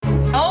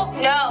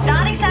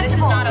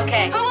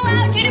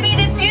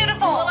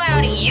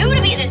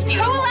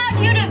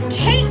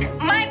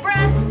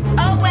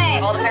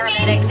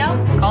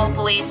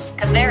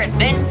because there has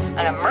been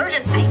an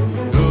emergency.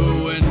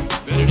 To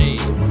infinity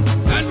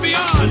and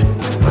beyond.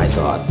 I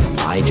thought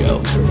my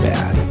jokes were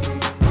bad.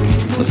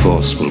 The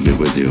Force will be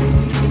with you,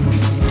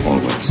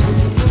 always.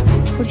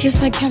 We're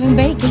just like Kevin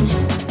Bacon.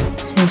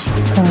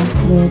 제시카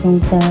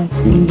외동딸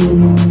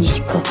일리노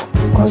이시카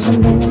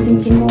거선배는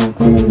빈티모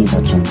그는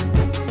이거죠.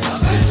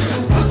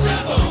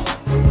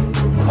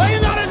 Are you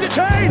not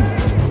entertained?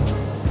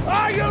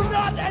 Are you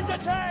not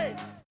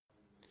entertained?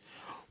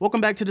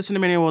 Welcome back to the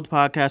Cinemania World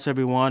Podcast,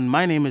 everyone.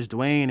 My name is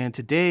Dwayne, and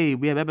today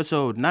we have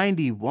episode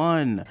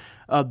 91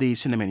 of the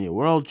Cinemania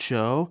World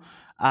Show.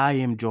 I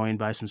am joined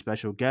by some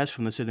special guests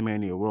from the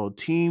Cinemania World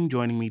team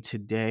joining me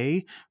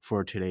today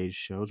for today's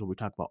shows where we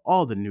talk about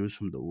all the news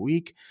from the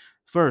week.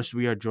 First,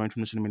 we are joined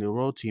from the Cinemania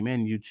World team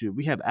and YouTube.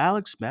 We have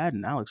Alex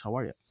Madden. Alex, how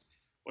are you?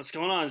 What's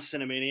going on,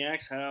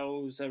 Cinemaniacs?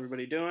 How's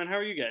everybody doing? How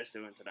are you guys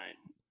doing tonight?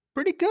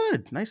 Pretty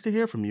good. Nice to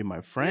hear from you,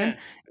 my friend.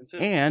 Yeah,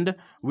 and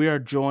we are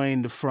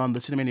joined from the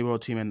Cinemania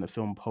World team and the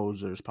Film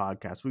Posers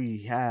podcast.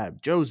 We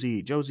have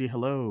Josie. Josie,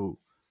 hello.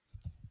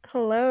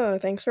 Hello.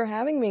 Thanks for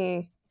having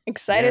me.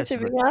 Excited to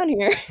be on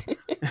here.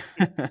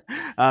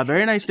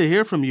 Very nice to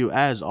hear from you,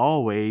 as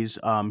always,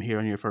 here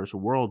on your first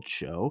World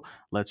Show.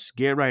 Let's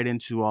get right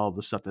into all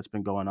the stuff that's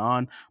been going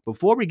on.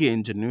 Before we get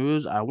into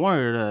news, I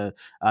wanted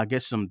to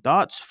get some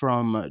thoughts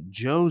from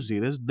Josie.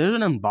 There's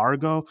an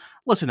embargo.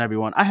 Listen,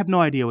 everyone, I have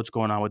no idea what's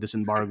going on with this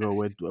embargo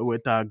with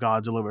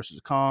Godzilla vs.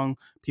 Kong.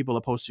 People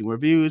are posting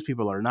reviews.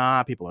 People are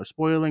not. People are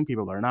spoiling.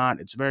 People are not.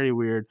 It's very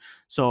weird.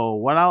 So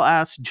what I'll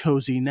ask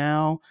Josie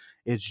now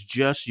is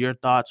just your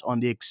thoughts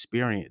on the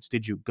experience.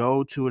 Did you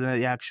go to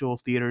the actual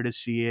theater to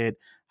see it?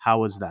 How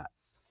was that?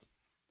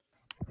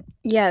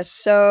 Yes,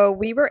 so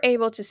we were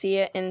able to see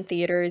it in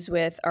theaters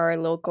with our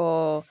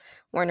local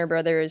Warner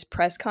Brothers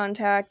press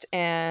contact,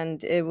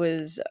 and it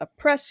was a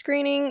press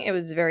screening. It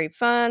was very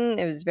fun.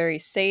 It was very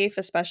safe,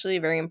 especially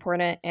very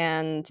important.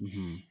 And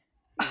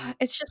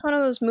it's just one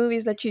of those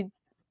movies that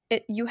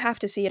you have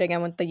to see it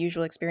again with the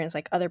usual experience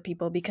like other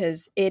people,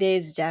 because it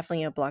is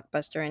definitely a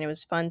blockbuster, and it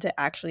was fun to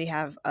actually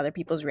have other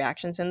people's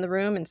reactions in the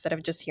room instead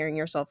of just hearing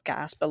yourself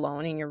gasp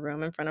alone in your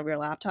room in front of your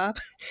laptop.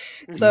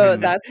 So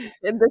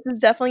this is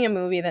definitely a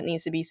movie that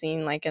needs to be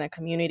seen like in a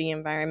community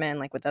environment,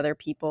 like with other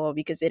people,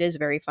 because it is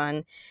very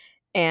fun.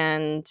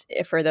 And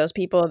for those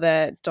people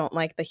that don't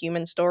like the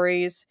human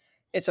stories,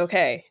 it's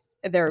okay.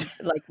 They're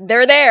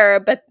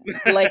there, but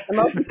like the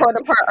most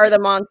important part are the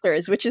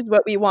monsters, which is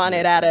what we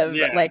wanted out of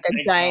like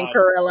a giant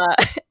gorilla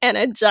and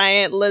a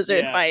giant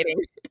lizard fighting.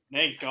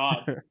 Thank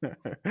God.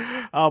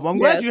 I'm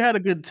glad you had a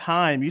good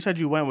time. You said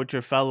you went with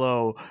your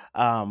fellow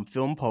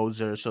film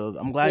posers, so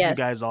I'm glad you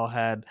guys all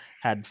had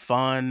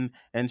fun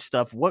and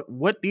stuff.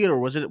 What theater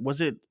was it?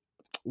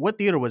 What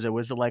theater was it?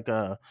 Was it like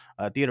a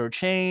theater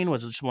chain?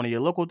 Was it just one of your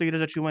local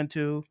theaters that you went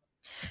to?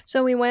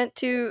 So we went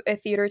to a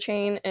theater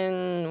chain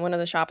in one of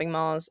the shopping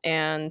malls,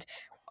 and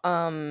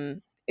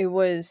it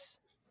was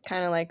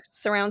kind of like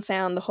surround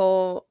sound, the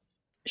whole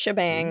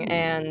shebang,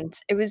 and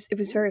it was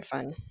very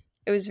fun.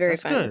 It was very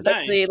fun.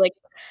 Especially like,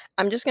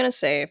 I'm just gonna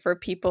say, for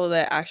people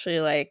that actually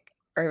like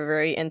are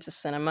very into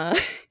cinema,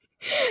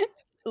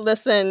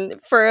 listen,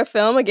 for a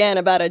film again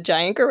about a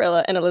giant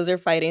gorilla and a lizard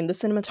fighting, the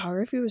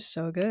cinematography was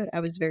so good. I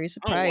was very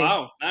surprised.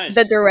 Oh wow, nice.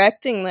 The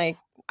directing, like,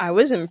 I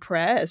was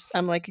impressed.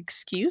 I'm like,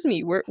 excuse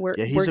me, we're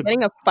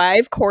getting a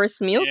 5-course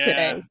meal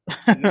today.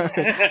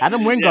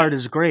 Adam Wingard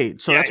is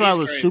great, so that's why I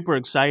was super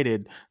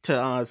excited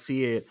to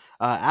see it.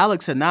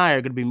 Alex and I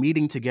are going to be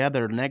meeting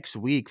together next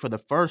week for the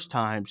first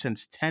time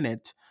since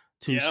Tenet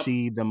to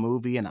see the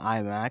movie in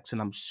IMAX,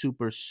 and I'm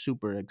super,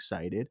 super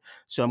excited.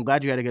 So I'm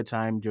glad you had a good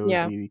time, Josie.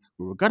 Yeah. We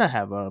were going to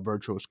have a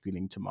virtual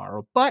screening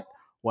tomorrow, but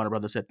Warner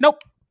Brothers said,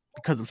 nope,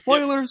 because of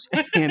spoilers.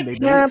 And they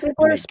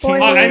people are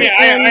spoiling. I mean,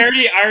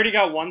 I already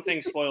got one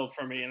thing spoiled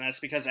for me, and that's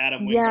because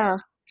Adam Wingard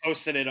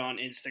posted it on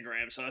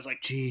Instagram. So I was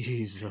like,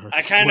 Jesus.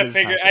 I kind of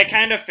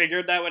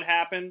figured that would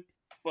happen.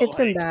 It's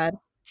been bad.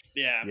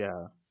 Yeah.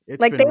 Yeah.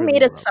 Like, they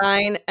made us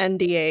sign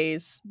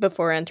NDAs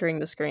before entering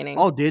the screening.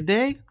 Oh, did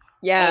they?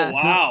 Yeah. Oh,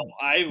 wow.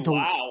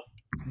 Wow.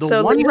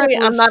 So literally,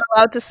 I'm not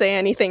allowed to say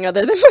anything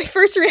other than my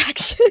first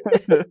reaction.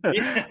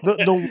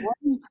 the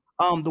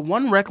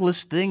one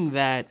reckless thing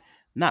that,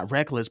 not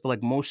reckless, but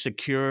like most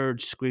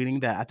secured screening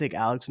that I think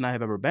Alex and I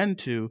have ever been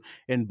to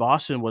in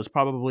Boston was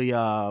probably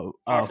Far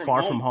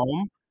From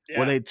Home,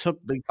 where they took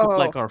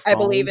like our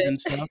phones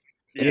and stuff.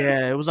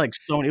 Yeah, it was like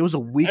Sony. It was a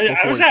week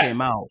before it came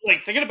out.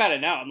 Like, thinking about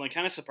it now, I'm like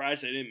kind of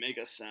surprised they didn't make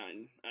us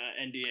sign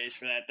NDAs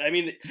for that. I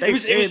mean, it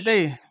was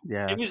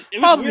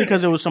probably weird,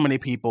 because there was so many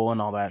people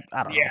and all that.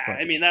 I don't know. Yeah,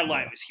 I mean, that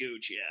line was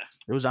huge. Yeah,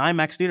 it was an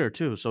IMAX theater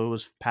too, so it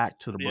was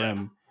packed to the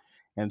brim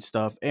and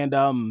stuff. And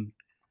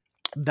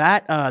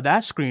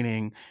that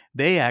screening,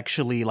 they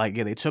actually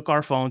they took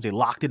our phones, they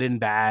locked it in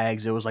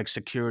bags. There was like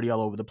security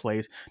all over the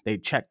place. They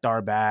checked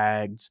our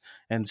bags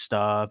and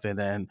stuff, and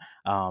then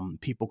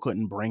people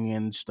couldn't bring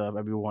in stuff.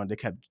 Everyone,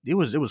 it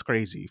was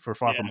crazy for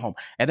Far From Home.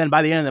 And then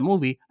by the end of the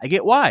movie, I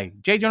get why.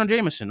 J. Jonah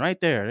Jameson, right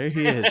there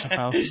he is.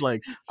 I was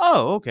like,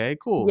 oh, okay,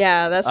 cool.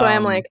 Yeah, that's why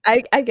I'm like,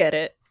 I get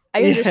it.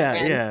 I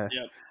understand. Yeah.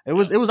 It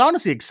was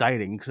honestly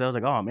exciting because I was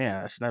like, oh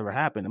man, that's never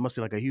happened. It must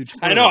be like a huge.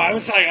 I know. I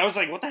was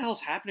like, what the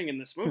hell's happening in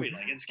this movie?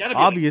 Like, it's got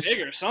to be like,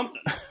 big or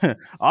something.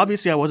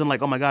 Obviously, I wasn't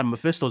like, oh my god,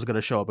 Mephisto's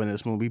gonna show up in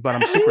this movie, but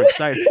I'm super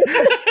excited.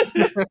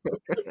 But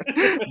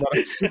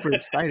I'm super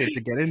excited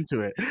to get into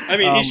it. I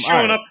mean, he's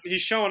showing up.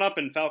 He's showing up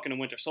in Falcon and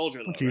Winter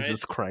Soldier, though.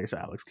 Jesus right? Christ,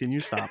 Alex, can you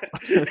stop?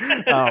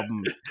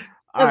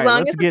 As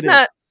long as it's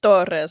not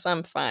Torres,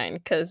 I'm fine,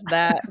 because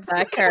that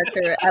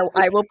character,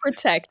 I will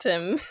protect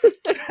him.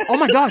 Oh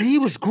my god, he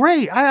was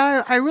great.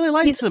 I really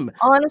liked him.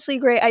 Honestly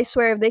great. I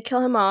swear, if they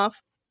kill him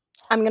off,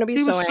 I'm gonna be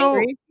so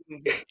angry.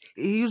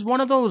 He was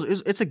one of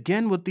those. It's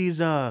again with these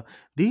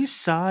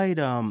side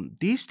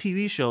these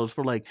TV shows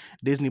for like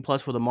Disney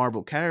Plus for the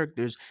Marvel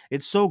characters.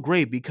 It's so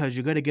great because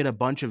you're gonna get a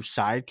bunch of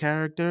side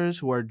characters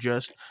who are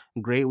just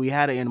great. We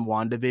had it in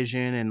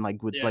WandaVision and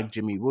like with like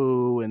Jimmy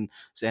Woo and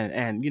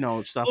you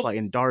know stuff like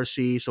in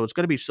Darcy. So it's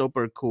gonna be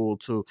super cool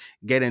to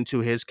get into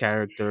his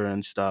character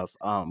and stuff.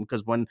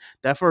 Because when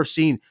that first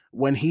scene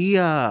when he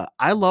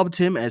I loved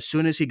him as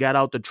soon as he got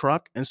out the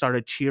truck and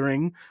started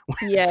cheering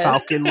when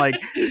Falcon like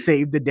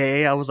saved the day.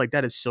 I was like,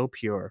 that is so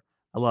pure.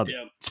 I love it.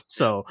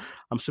 So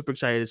I'm super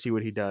excited to see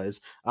what he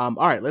does. All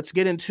right, let's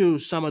get into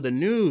some of the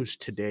news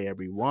today,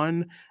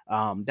 everyone.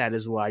 That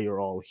is why you're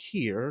all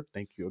here.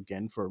 Thank you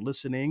again for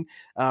listening.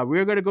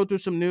 We're going to go through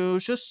some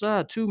news, just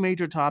two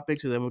major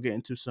topics, and then we'll get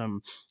into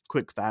some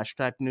quick fast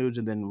track news,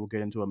 and then we'll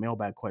get into a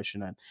mailbag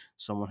question that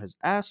someone has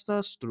asked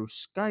us through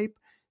Skype.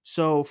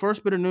 So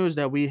first bit of news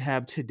that we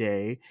have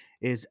today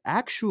is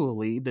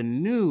actually the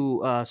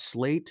new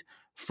Slate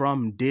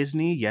from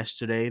Disney.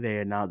 Yesterday they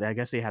announced, I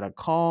guess they had an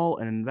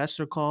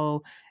investor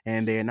call,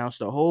 and they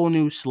announced a whole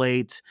new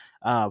slate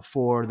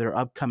for their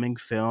upcoming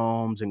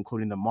films,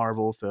 including the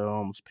Marvel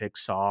films,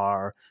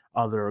 Pixar,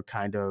 other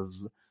kind of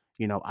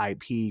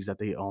IPs that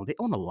they own. They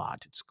own a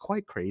lot. It's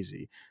quite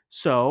crazy.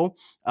 So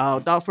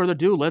without further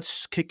ado,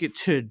 let's kick it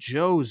to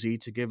Josie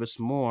to give us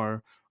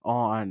more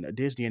on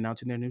Disney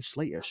announcing their new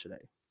slate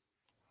yesterday.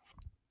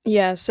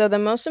 Yeah, so the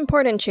most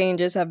important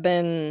changes have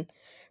been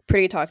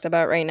pretty talked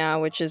about right now,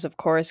 which is, of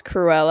course,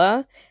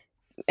 Cruella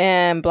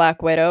and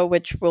Black Widow,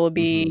 which will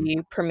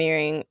be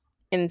premiering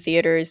in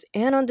theaters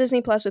and on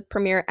Disney Plus with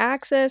Premiere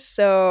Access.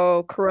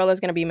 So Cruella is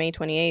going to be May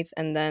 28th,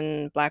 and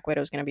then Black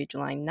Widow is going to be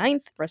July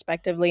 9th,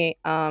 respectively.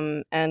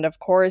 And of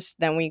course,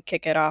 then we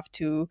kick it off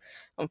to,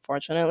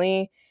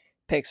 unfortunately,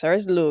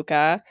 Pixar's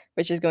Luca,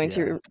 which is going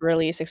to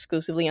release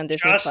exclusively on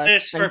Disney Plus.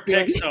 Justice for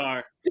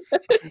Pixar.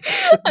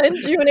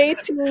 On June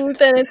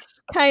 18th, and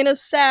it's kind of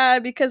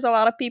sad because a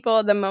lot of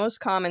people, the most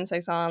comments I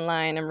saw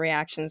online and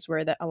reactions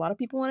were that a lot of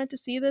people wanted to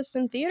see this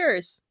in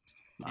theaters.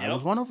 I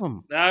was one of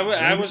them.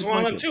 I was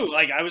one of them too.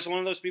 Like, I was one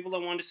of those people that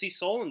wanted to see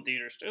Soul in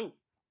theaters too.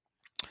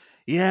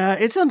 Yeah,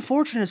 it's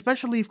unfortunate,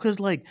 especially because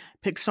like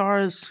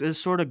Pixar is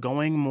sort of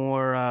going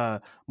more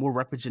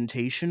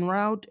representation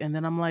route, and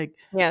then I'm like,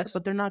 yes,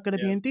 but they're not going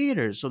to be in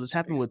theaters. So this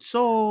happened with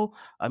Soul.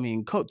 I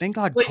mean, thank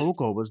God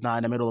Coco was not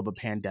in the middle of a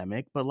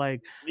pandemic, but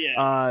like,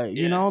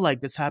 you know,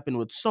 like this happened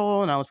with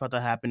Soul, and now it's about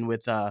to happen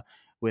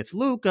with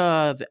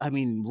Luca. I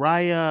mean,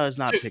 Raya is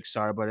not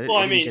Pixar, but it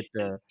didn't get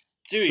the.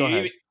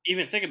 Dude,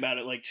 even think about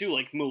it, like too,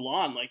 like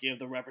Mulan, like you have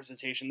the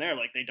representation there,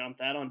 like they dumped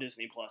that on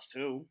Disney Plus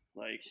too,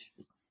 like.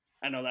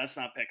 I know that's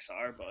not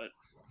Pixar, but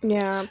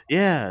yeah,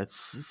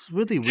 it's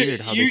really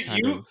weird how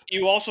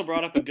you also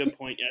brought up a good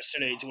point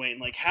yesterday, Dwayne.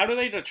 Like, how do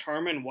they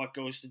determine what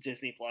goes to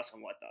Disney Plus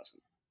and what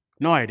doesn't?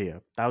 No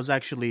idea. That was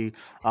actually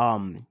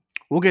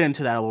we'll get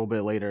into that a little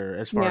bit later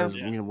as far as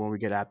when we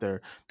get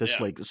after the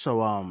slate. So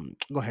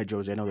go ahead,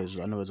 Josie. I know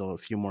there's a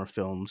few more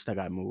films that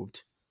got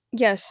moved.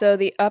 Yes, so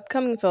the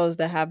upcoming films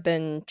that have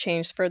been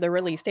changed for the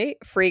release date.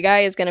 Free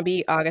Guy is going to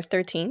be August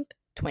 13th,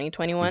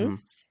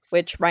 2021,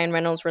 which Ryan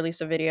Reynolds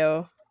released a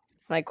video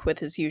like with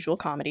his usual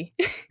comedy.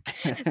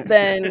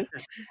 Then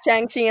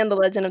Shang-Chi and the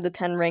Legend of the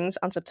Ten Rings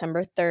on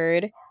September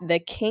 3rd. The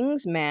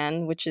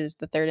Kingsman, which is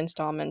the third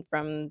installment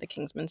from the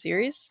Kingsman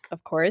series,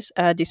 of course,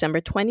 December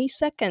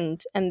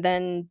 22nd. And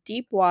then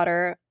Deep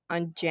Water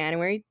on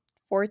January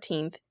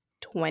 14th,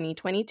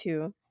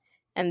 2022.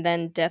 And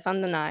then Death on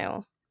the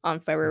Nile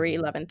on February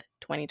 11th,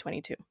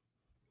 2022.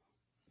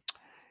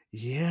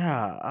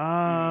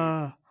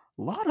 Yeah.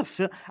 A lot of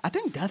I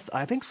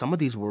think some of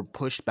these were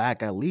pushed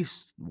back at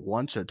least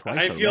once or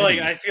twice. I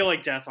feel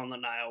like Death on the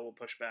Nile will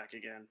push back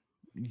again.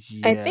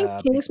 Yeah, I think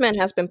Kingsman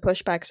has been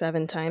pushed back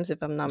 7 times,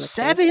 if I'm not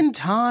mistaken. 7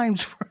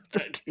 times for the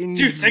Kingsman.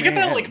 Dude, think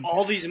about like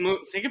all these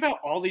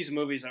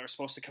movies that were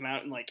supposed to come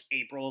out in like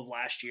April of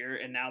last year,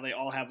 and now they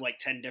all have like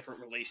 10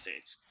 different release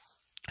dates.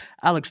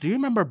 Alex, do you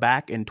remember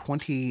back in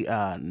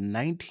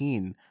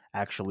 2019?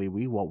 Actually,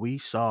 we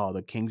saw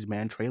the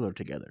Kingsman trailer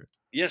together.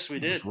 Yes, we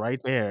did. It was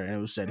right there, and it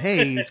was said,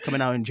 "Hey, it's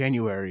coming out in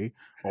January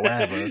or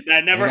whatever."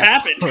 That never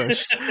happened.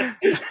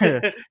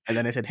 And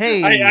then they said,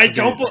 "Hey, I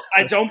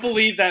don't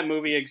believe that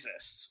movie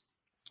exists."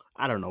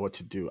 I don't know what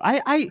to do.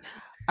 I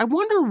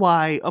wonder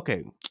why.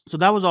 Okay, so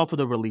that was all for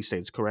the release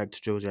dates,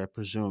 correct, Josie? I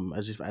presume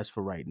as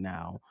for right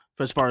now,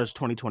 as far as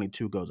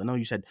 2022 goes. I know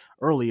you said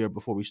earlier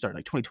before we start,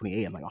 like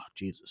 2028. I'm like, oh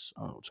Jesus, I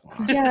don't know what's going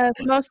on. Yeah,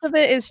 most of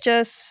it is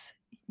just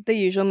the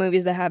usual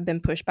movies that have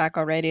been pushed back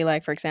already,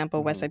 like for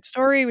example West Side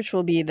Story, which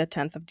will be the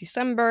 10th of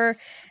December,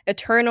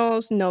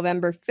 Eternals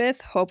November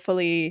 5th.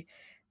 Hopefully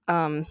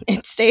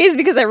it stays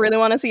because I really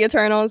want to see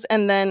Eternals,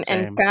 and then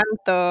Same.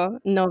 Encanto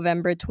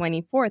November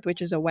 24th,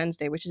 which is a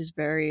Wednesday, which is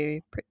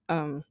very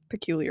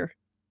peculiar.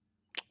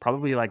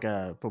 Probably like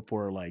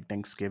before like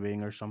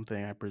Thanksgiving or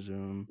something, I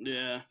presume.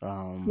 Yeah.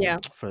 Yeah.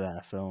 For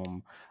that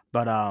film.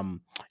 But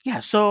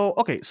yeah, so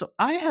okay, so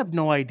I have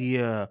no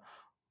idea.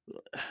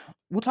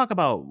 We'll talk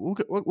about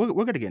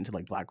we're gonna get into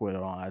like Black Widow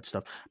and all that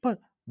stuff. But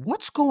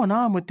what's going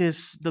on with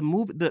the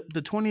movie,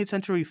 the 20th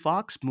Century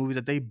Fox movies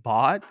that they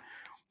bought?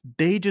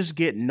 They just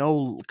get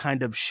no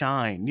kind of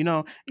shine,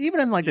 even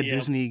in like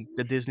Yep.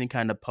 the Disney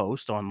kind of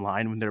post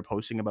online when they're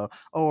posting about,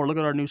 oh, look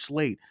at our new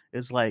slate.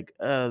 It's like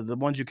the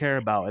ones you care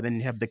about, and then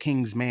you have the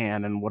King's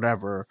Man and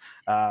whatever.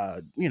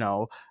 I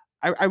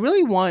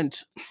really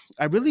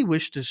I really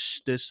wish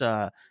this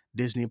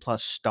Disney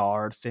Plus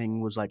Star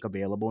thing was like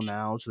available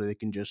now, so they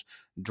can just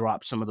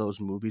drop some of those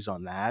movies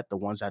on that, the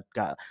ones that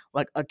got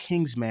like a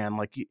King's Man.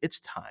 Like, it's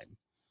time.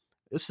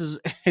 This is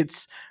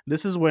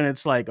this is when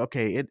it's like,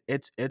 okay,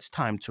 it's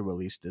time to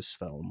release this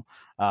film.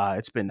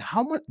 It's been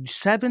how much,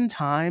 7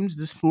 times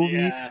this movie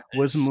Yeah.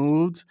 was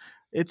moved.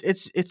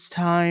 It's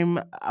time.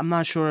 I'm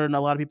not sure, and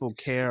a lot of people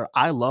care.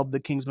 I love the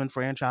Kingsman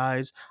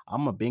franchise.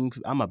 I'm a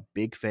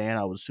big fan.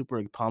 I was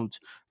super pumped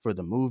for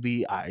the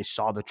movie. I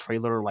saw the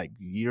trailer like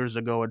years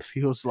ago, it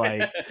feels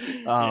like.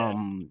 Yeah.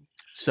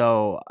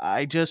 So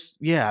I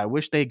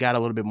wish they got a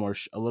little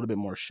bit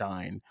more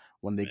shine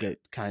when they get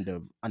kind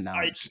of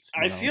announced.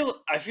 I feel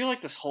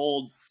like this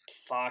whole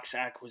Fox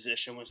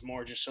acquisition was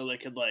more just so they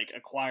could like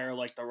acquire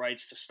like the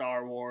rights to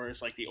Star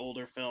Wars, like the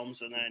older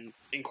films, and then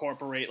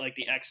incorporate like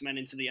the X-Men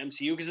into the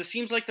MCU, because it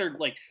seems like they're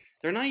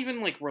not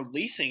even like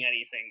releasing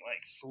anything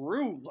like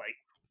through like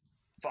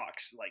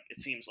Fox, like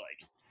it seems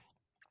like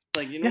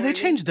you know Yeah, what they I mean?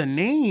 changed the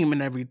name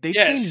and everything. They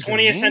Yeah, it's changed the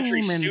 20th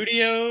Century name and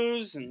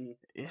Studios, and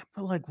yeah,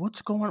 but like,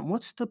 what's going on?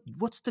 What's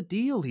the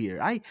deal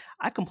here? I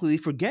completely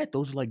forget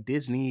those are like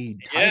Disney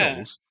yeah,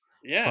 titles,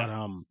 yeah. but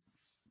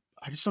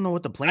I just don't know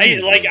what the plan is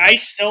really. I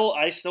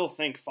still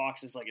think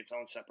Fox is like its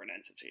own separate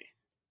entity.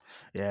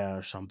 Yeah,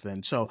 or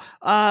something. So,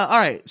 all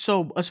right.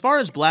 So, as far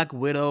as Black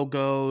Widow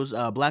goes,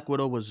 Black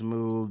Widow was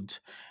moved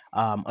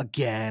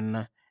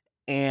again,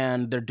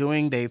 and they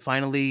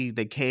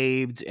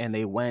caved and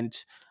they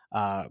went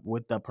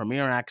with the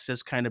Premiere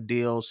Access kind of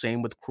deal.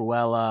 Same with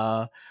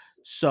Cruella.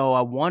 So,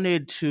 I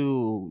wanted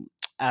to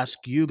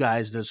ask you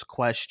guys this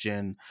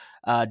question: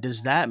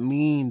 does that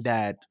mean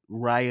that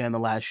Raya and the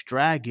Last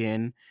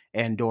Dragon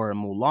and Dora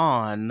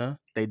Mulan,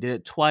 they did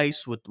it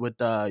twice with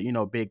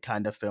big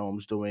kind of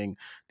films doing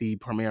the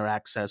Premiere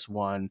Access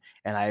one,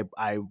 and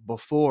I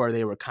before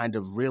they were kind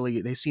of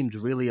they seemed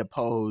really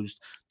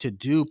opposed to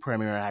do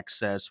Premiere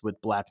Access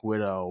with Black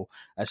Widow,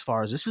 as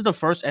far as this is the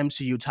first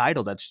MCU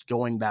title that's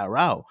going that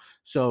route.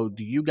 So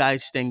do you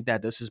guys think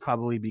that this is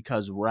probably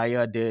because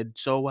Raya did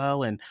so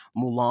well, and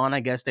Mulan,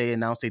 I guess they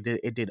announced it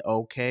did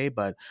okay,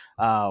 but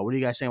what do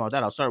you guys think about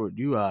that? I'll start with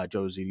you,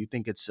 Josie. Do you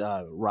think it's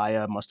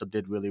Raya must have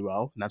did really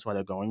well, and that's why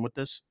they're going with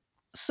this?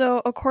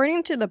 So,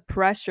 according to the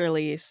press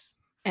release,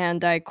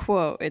 and I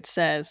quote, it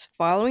says,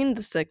 following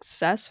the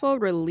successful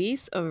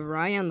release of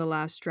Raya and the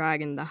Last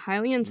Dragon, the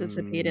highly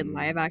anticipated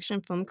live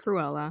action film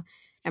Cruella,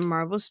 and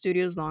Marvel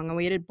Studios' long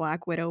awaited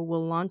Black Widow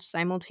will launch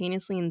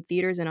simultaneously in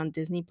theaters and on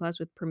Disney Plus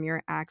with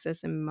premiere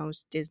access in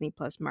most Disney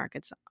Plus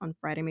markets on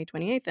Friday, May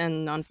 28th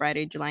and on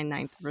Friday, July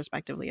 9th,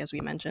 respectively, as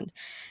we mentioned.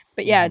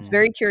 But yeah, it's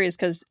very curious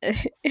because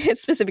it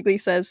specifically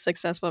says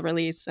successful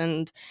release,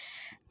 and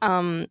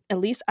at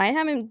least I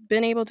haven't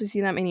been able to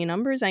see that many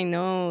numbers. I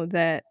know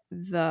that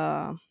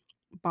the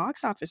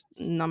box office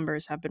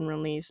numbers have been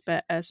released,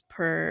 but as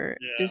per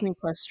Yeah. Disney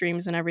Plus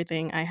streams and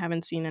everything, I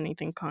haven't seen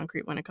anything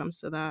concrete when it comes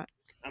to that.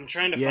 I'm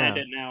trying to find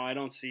Yeah. it now. I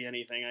don't see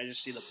anything. I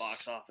just see the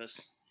box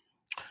office.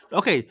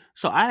 Okay,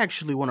 so I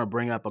actually want to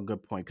bring up a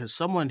good point because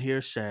someone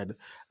here said,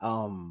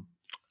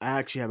 I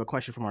actually have a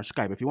question from our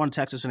Skype. If you want to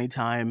text us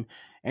anytime,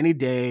 any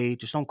day,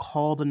 just don't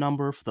call the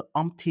number for the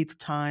umpteenth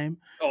time.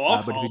 Oh,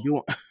 I'll But if you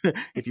call. do,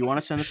 if you want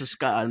to send us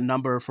a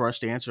number for us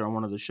to answer on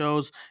one of the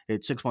shows,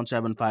 it's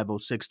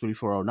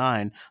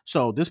 617-506-3409.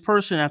 So this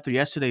person, after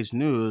yesterday's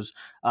news,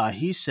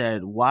 he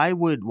said, why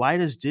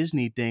does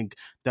Disney think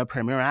that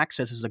Premiere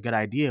Access is a good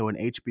idea when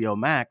HBO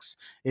Max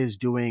is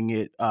doing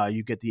it?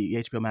 You get the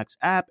HBO Max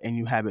app and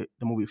you have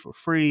the movie for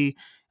free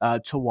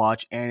to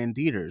watch and in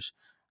theaters.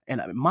 And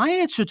my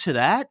answer to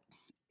that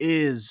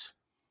is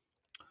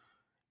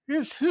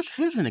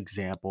here's an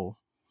example,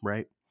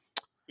 right?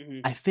 Hmm.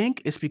 I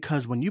think it's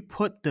because when you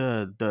put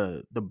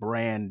the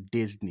brand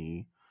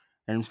Disney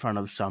in front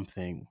of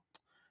something,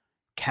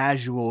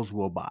 casuals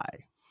will buy.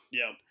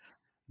 Yep.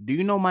 Do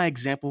you know my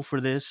example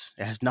for this?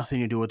 It has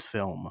nothing to do with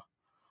film.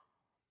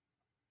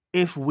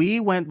 If we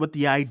went with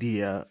the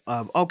idea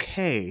of,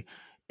 okay,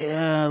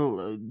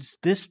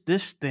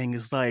 this thing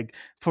is like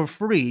for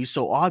free,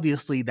 so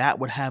obviously that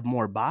would have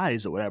more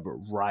buys or whatever,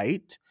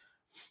 right?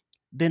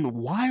 Then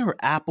why are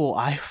Apple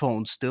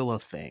iPhones still a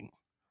thing?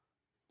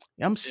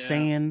 I'm Yeah.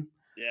 saying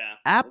Yeah.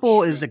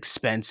 Apple is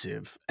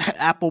expensive.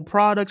 Apple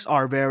products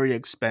are very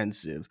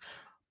expensive.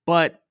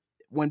 But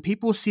when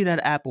people see that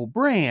Apple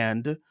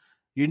brand,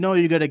 you know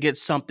you're gonna get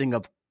something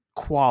of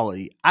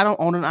quality. I don't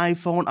own an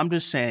iPhone. I'm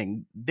just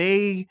saying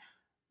they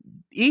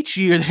each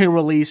year they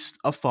release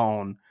a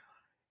phone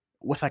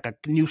with like a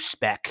new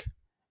spec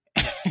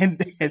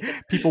and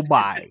people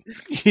buy.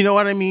 You know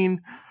what I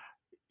mean?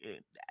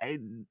 I-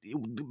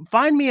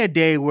 Find me a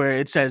day where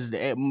it says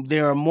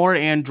there are more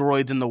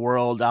Androids in the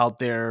world out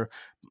there.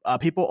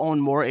 People own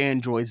more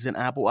Androids than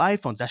Apple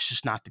iPhones. That's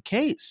just not the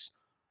case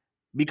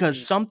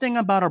because something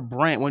about a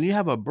brand, when you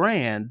have a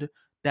brand,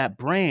 that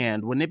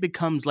brand, when it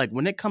becomes like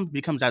when it comes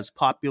becomes as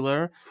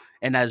popular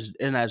and as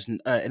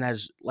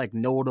like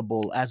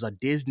notable as a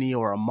Disney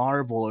or a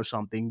Marvel or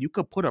something, you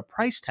could put a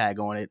price tag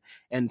on it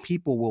and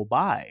people will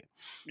buy.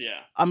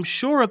 Yeah. I'm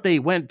sure if they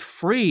went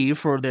free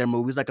for their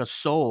movies like a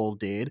Soul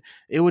did,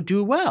 it would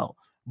do well.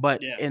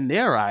 But Yeah. in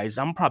their eyes,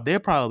 they're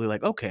probably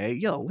like, okay,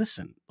 yo,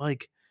 listen,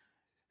 like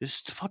it's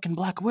fucking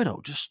Black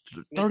Widow, just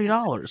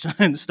 $30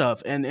 and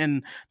stuff,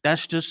 and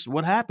that's just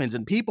what happens.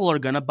 And people are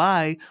gonna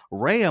buy.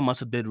 Raya must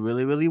have did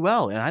really really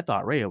well, and I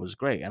thought Raya was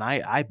great. And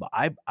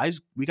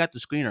we got the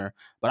screener,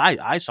 but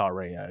I saw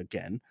Raya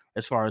again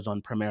as far as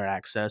on Premiere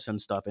Access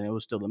and stuff, and it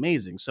was still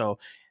amazing. So,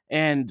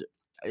 and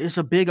it's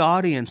a big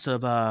audience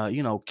of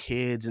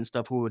kids and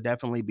stuff who would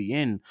definitely be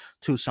in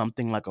to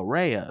something like a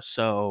Raya.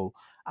 So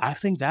I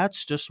think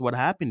that's just what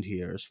happened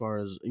here as far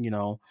as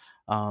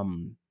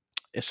um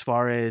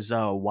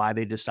why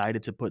they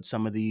decided to put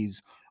some of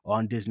these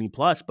on Disney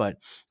Plus. But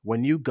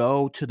when you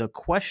go to the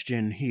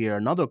question here,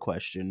 another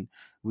question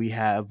we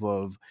have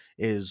of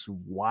is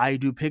why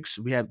do Pix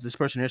we have this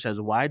person here says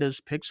why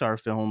does Pixar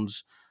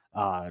films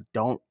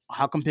don't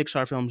how come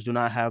Pixar films do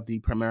not have the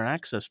Premiere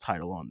Access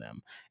title on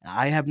them?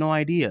 I have no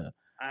idea.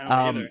 I don't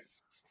Um, either.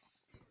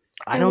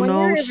 I I don't wonder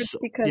know. if it's Yeah,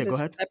 because go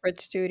it's a ahead. separate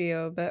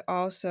studio, but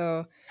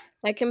also,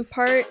 like, in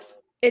part,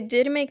 it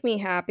did make me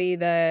happy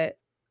that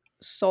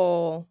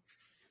Soul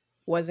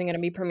wasn't going to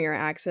be Premiere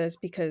Access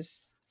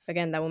because,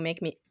 again, that will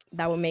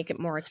make it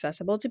more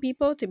accessible to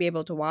people to be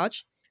able to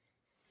watch.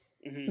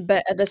 Hmm.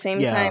 But at the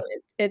same time,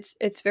 Yeah,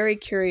 it's very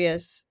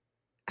curious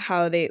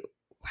how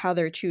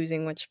they're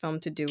choosing which film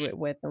to do it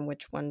with and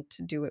which one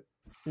to do it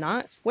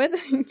not with.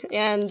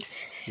 And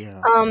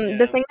yeah, the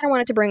Yeah. thing I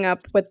wanted to bring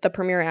up with the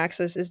Premiere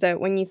Access is that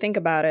when you think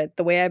about it,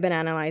 the way I've been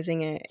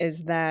analyzing it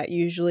is that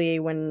usually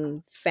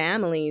when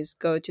families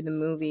go to the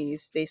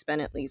movies, they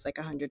spend at least like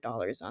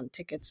 $100 on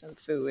tickets and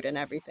food and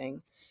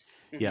everything.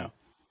 Hmm. yeah,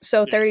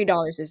 So Yeah.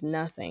 $30 is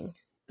nothing.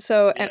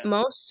 So at Yeah.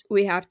 most,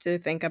 we have to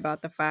think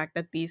about the fact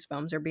that these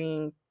films are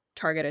being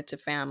targeted to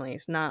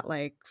families, not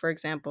like, for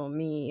example,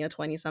 me, a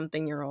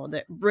 20-something-year-old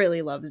that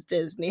really loves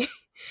Disney.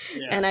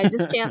 Yeah. And I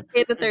just can't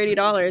pay the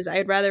 $30.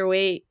 I'd rather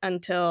wait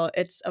until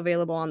it's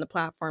available on the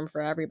platform for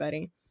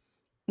everybody.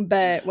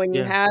 But when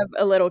you yeah. have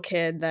a little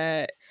kid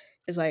that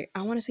is like,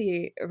 I want to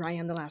see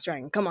Ryan the Last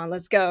Dragon, come on,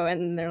 let's go.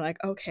 And they're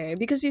like, okay,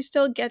 because you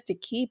still get to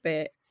keep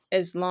it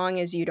as long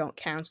as you don't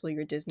cancel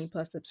your Disney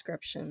Plus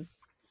subscription.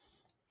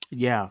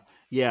 Yeah,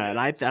 yeah,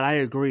 Yeah. and I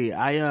agree.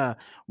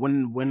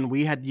 When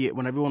we had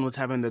when everyone was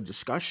having the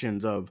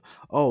discussions of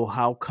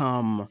how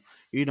come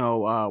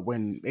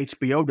when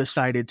HBO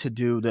decided to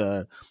do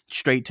the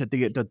straight to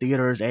the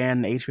theaters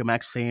and HBO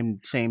Max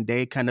same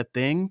day kind of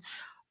thing.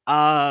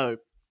 Uh,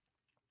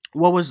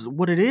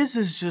 what it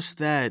is just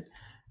that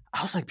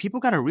I was like, people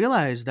got to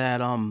realize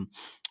that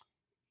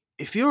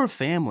if you're a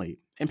family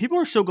and people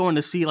are still going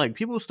to see like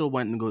people still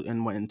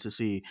went to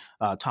see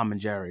Tom and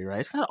Jerry,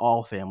 right? It's not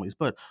all families,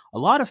 but a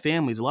lot of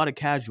families, a lot of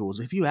casuals.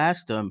 If you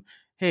ask them,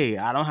 hey,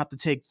 I don't have to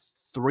take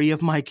three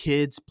of my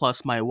kids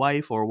plus my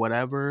wife or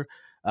whatever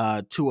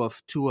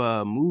to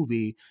a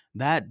movie,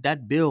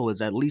 that bill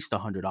is at least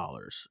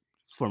 $100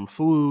 from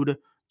food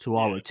to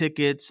all Yeah. the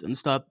tickets and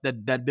stuff.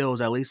 That bill is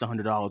at least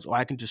 $100, or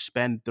I can just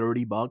spend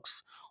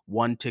 $30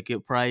 one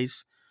ticket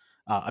price.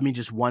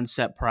 Just one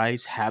set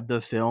price, have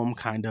the film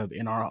kind of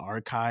in our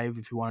archive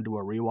if you want to do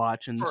a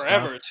rewatch and stuff.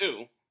 Forever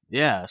too.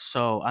 Yeah.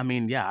 So,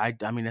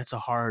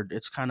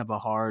 it's kind of a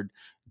hard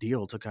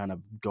deal to kind of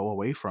go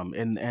away from.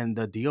 And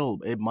the deal,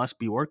 it must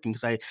be working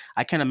because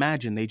I can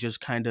imagine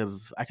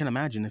I can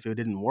imagine if it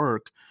didn't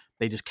work,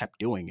 they just kept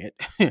doing it.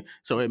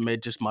 So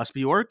it just must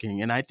be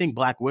working. And I think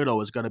Black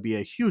Widow is going to be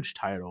a huge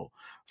title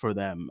for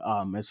them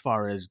as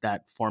far as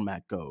that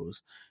format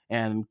goes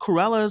and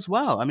Cruella as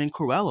well. I mean,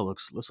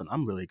 listen,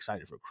 I'm really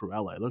excited for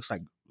Cruella. It looks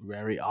like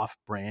very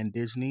off-brand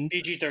Disney,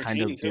 PG kind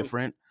 13 of too.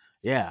 different.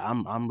 Yeah,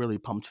 I'm really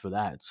pumped for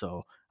that.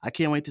 So I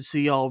can't wait to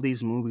see all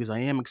these movies. I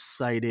am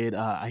excited.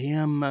 I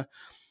am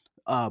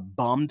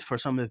bummed for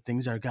some of the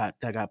things that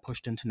got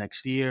pushed into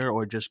next year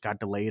or just got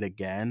delayed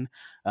again.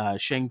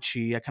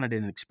 Shang-Chi, I kind of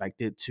didn't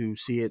expect Yeah.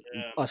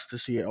 us to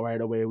see it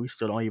right away. We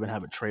still don't even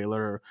have a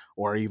trailer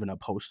or even a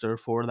poster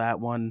for that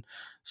one.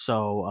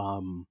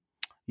 So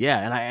yeah,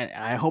 and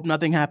I hope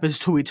nothing happens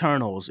to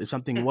Eternals. If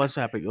something was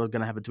going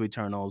to happen to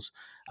Eternals,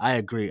 I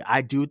agree.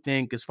 I do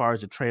think as far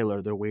as the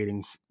trailer, they're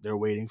waiting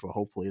for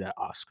hopefully that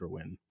Oscar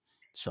win. Yeah.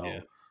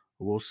 So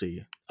we'll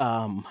see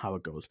how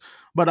it goes.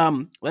 But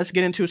let's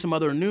get into some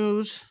other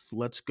news.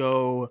 Let's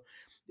go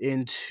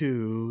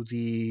into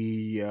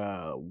the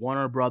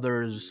Warner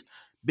Brothers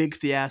big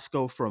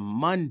fiasco from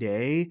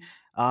Monday.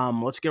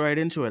 Let's get right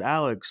into it.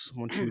 Alex,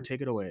 why don't you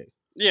take it away?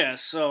 Yeah,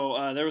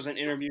 so there was an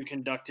interview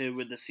conducted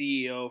with the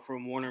CEO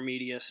from Warner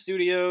Media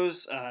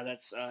Studios.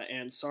 That's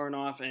Ann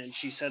Sarnoff, and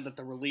she said that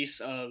the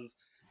release of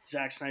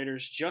Zack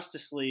Snyder's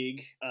Justice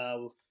League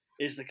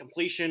is the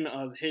completion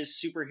of his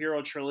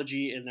superhero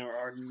trilogy, and there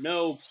are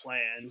no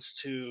plans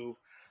to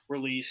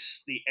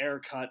release the air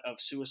cut of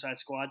Suicide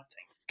Squad.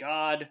 Thank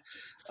God.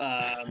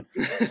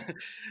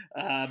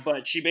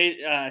 But she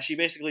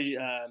basically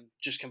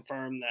just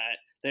confirmed that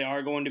they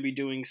are going to be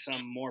doing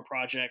some more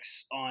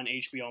projects on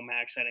HBO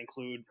Max that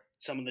include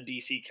some of the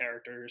DC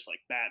characters like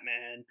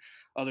Batman,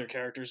 other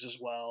characters as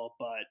well.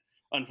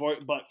 But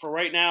for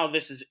right now,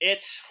 this is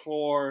it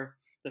for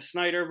the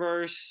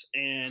Snyderverse,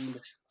 and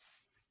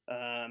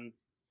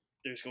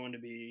there's going to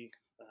be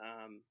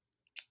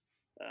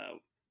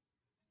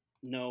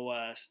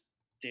no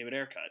David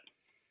Aircut.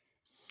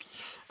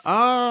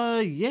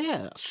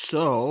 Yeah.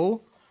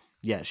 So,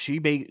 yeah, she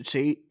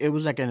it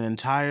was like an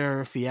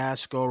entire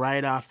fiasco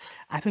right off.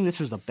 I think this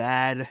was a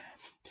bad.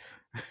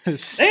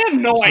 They have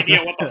no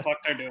idea what the fuck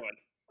they're doing.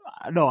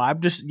 No,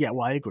 I'm just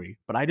well, I agree,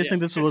 but I just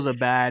think this was a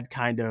bad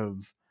kind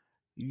of.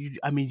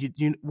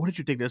 What did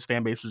you think this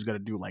fan base was gonna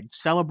do? Like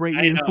celebrate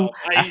you after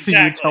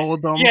exactly. you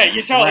told them? Yeah,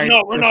 you tell them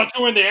no, we're not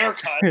doing the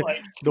haircut.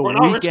 Like we're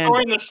not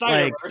restoring the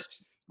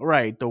Snyderverse.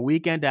 Right, the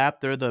weekend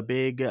after the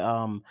big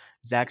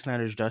Zack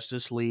Snyder's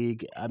Justice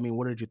League. I mean,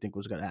 what did you think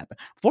was going to happen?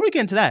 Before we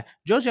get into that,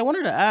 Josie, I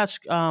wanted to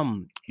ask,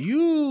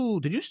 you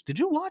did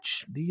you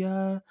watch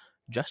the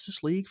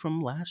Justice League from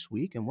last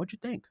week, and what'd you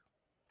think?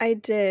 I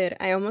did.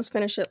 I almost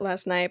finished it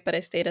last night, but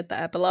I stayed at the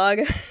epilogue.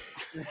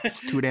 It's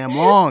too damn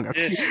long.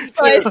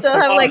 So I still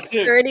have like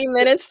 30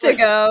 minutes to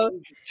go.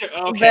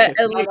 Okay,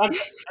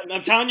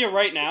 I'm telling you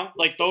right now,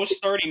 like those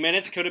 30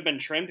 minutes could have been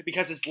trimmed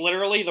because it's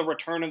literally the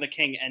Return of the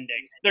King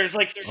ending. There's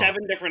like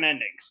 7 different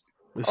endings.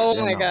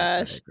 Oh my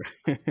gosh.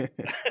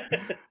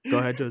 Go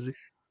ahead, Josie.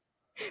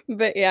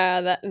 But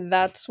yeah,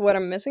 that's what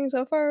I'm missing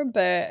so far.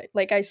 But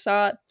like I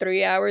saw it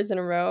 3 hours in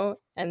a row,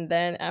 and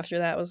then after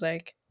that was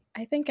like,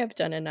 I think I've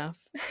done enough.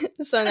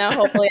 So now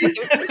hopefully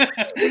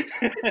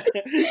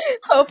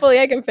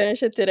I can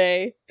finish it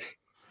today.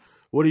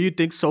 What do you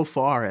think so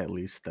far, at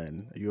least?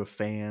 Then, are you a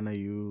fan? Are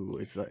you?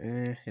 It's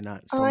you're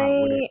not. Still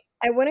not with it.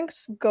 I wouldn't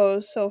go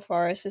so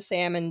far as to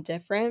say I'm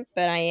indifferent,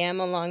 but I am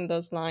along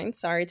those lines.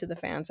 Sorry to the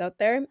fans out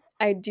there.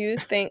 I do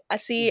think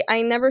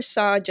I never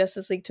saw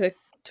Justice League to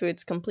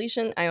its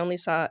completion. I only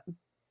saw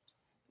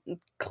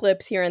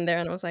clips here and there,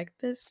 and I was like,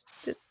 this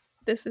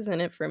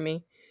isn't it for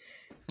me.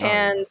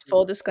 And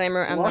full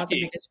disclaimer, I'm not the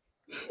biggest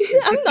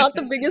I'm not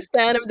the biggest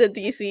fan of the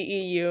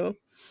DCEU.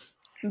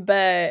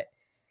 But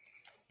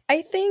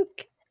I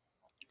think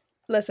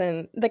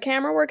listen, the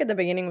camera work at the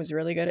beginning was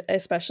really good,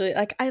 especially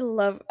like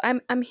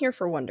I'm here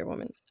for Wonder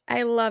Woman.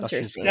 I loved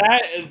her scene.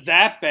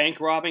 That bank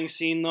robbing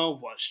scene though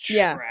was trash.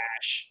 Yeah.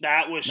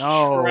 That was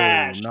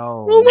trash.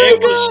 No, oh my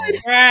it god,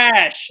 was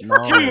trash,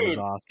 dude.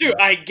 Awesome. Dude,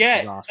 I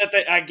get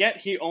that. I get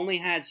he only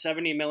had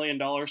 $70 million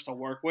to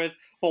work with,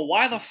 but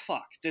why the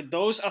fuck did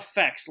those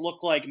effects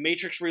look like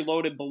Matrix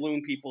Reloaded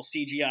balloon people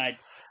CGI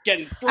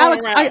getting thrown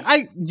Alex,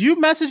 around? you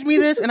messaged me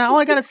this, and all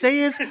I gotta say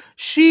is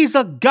she's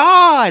a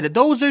god.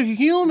 Those are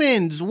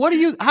humans.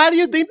 How do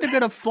you think they're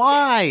gonna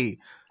fly?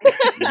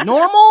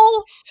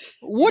 Normal?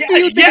 What do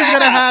you think is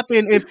gonna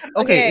happen if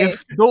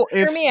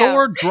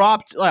Thor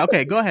dropped?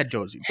 Okay, go ahead,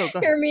 Josie. Go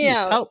Hear me Jeez,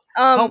 out.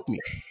 Help me.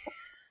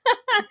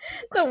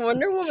 The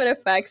Wonder Woman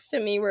effects to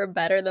me were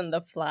better than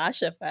the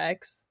Flash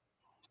effects.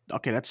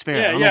 Okay, that's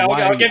fair.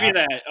 I'll give you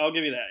that.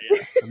 Yeah. I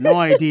have no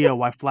idea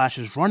why Flash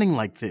is running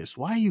like this.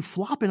 Why are you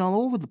flopping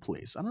all over the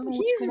place? I don't know.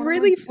 He's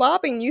really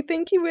flopping. You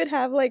think he would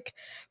have like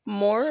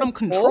more some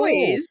control?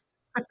 Poise?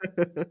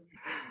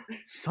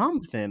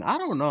 Something. I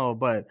don't know,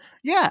 but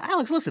yeah,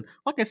 Alex, listen,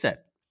 like I said,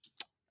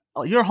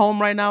 you're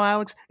home right now,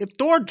 Alex. If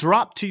Thor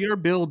dropped to your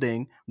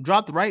building,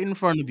 dropped right in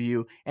front of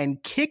you,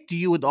 and kicked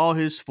you with all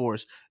his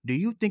force, do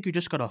you think you're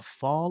just gonna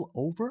fall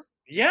over?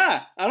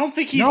 Yeah, I don't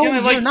think he's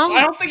gonna I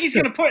don't think he's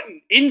gonna put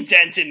an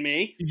indent in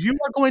me. You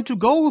are going to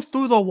go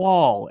through the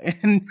wall,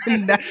 and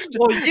that's just,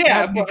 well,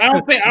 yeah, but I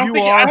don't think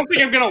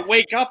I'm gonna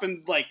wake up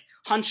and like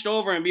hunched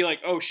over and be like,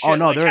 oh shit! Oh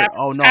no,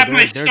 half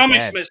my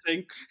stomach's dead.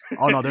 missing.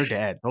 Oh no, they're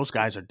dead. Those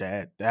guys are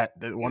dead.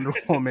 The Wonder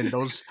Woman,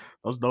 those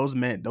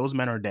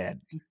men are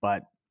dead.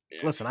 But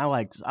listen, I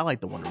like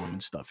the Wonder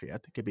Woman stuff here. I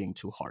think it being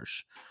too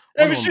harsh.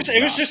 It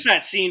was just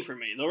that scene for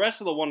me. The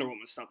rest of the Wonder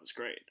Woman stuff was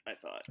great. I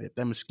thought. Yeah,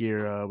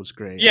 Themyscira was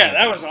great. Yeah,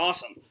 that was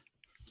awesome.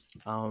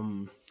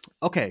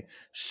 Okay,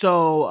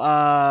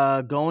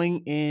 so going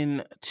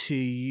in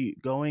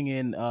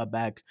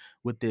back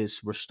with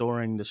this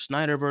restoring the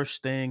Snyderverse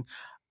thing.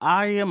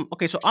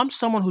 So I'm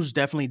someone who's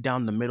definitely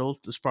down the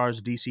middle as far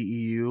as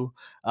DCEU.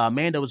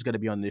 Amanda was going to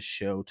be on this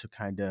show to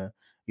kind of,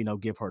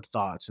 give her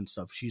thoughts and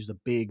stuff. She's a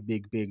big,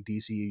 big, big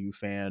DCU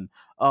fan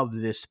of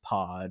this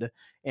pod,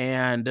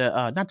 and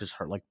not just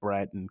her, like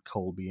Brett and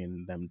Colby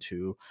and them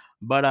too.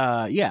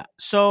 But yeah,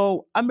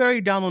 so I'm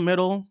very down the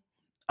middle.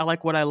 I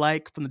like what I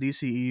like from the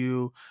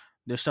DCEU.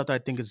 There's stuff that I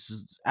think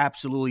is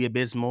absolutely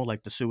abysmal,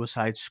 like the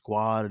Suicide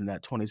Squad and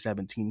that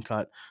 2017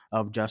 cut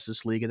of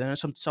Justice League. And then there's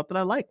some stuff that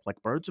I like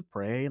Birds of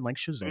Prey and like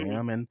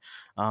Shazam and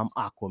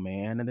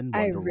Aquaman and then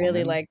I Wonder really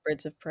Woman. like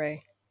Birds of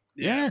Prey.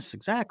 Yeah. Yes,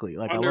 exactly.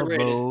 Like I love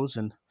Underrated. those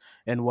and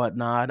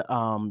whatnot.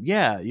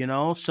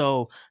 Yeah,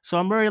 so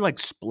I'm very like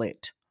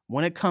split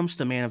when it comes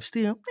to Man of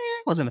Steel.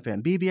 Wasn't a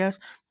fan. BVS.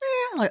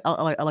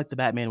 I like the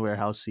Batman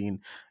warehouse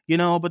scene,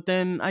 But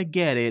then I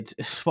get it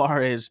as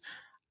far as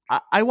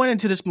I went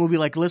into this movie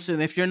like,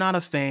 listen, if you're not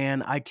a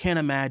fan, I can't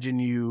imagine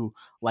you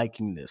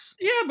liking this.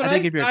 Yeah, but I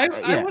think if you're, I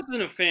yeah,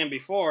 wasn't a fan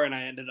before, and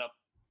I ended up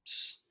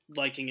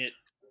liking it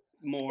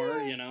more.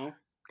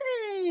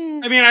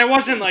 I mean, I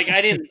wasn't like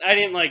I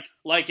didn't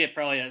like it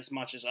probably as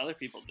much as other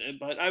people did,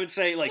 but I would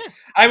say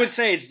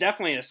it's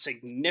definitely a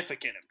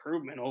significant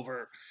improvement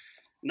over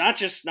not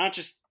just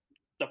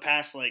the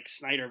past like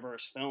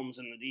Snyderverse films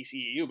in the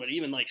DCEU, but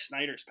even like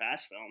Snyder's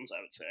past films.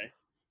 I would say.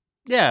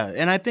 Yeah,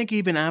 and I think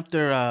even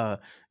after,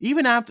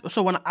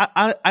 so when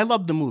I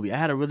loved the movie, I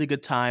had a really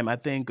good time. I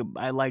think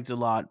I liked a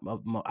lot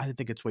of. I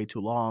think it's way too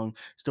long.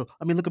 Still,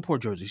 I mean, look at poor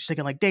Josie. She's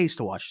taking like days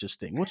to watch this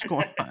thing. What's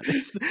going on?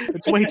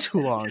 It's way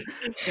too long.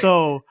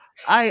 So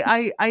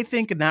I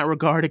think in that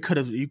regard, it could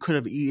have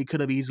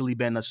easily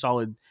been a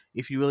solid.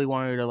 If you really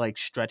wanted to like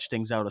stretch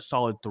things out, a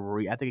solid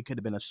 3. I think it could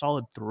have been a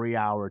solid 3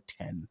 hour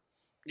 10.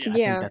 Yeah, I think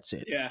Yeah. that's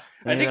it. yeah.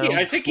 I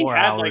think he 4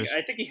 had hours.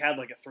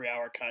 like a 3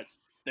 hour cut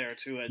there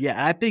to it.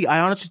 Yeah, I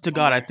honestly to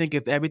God, I Somewhere. think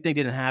if everything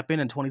didn't happen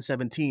in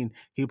 2017,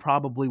 he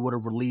probably would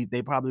have released.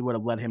 They probably would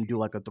have let him do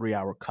like a 3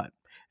 hour cut,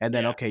 and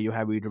then Yeah. okay, you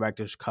have your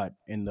director's cut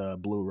in the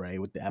Blu-ray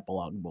with the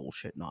epilogue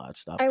bullshit and all that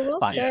stuff. I will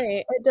Fine.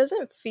 say it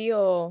doesn't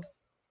feel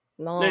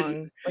long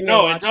when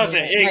No, you're it watching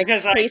doesn't. it. Like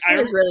Because pacing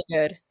is really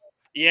good.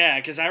 Yeah,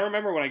 because I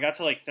remember when I got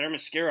to like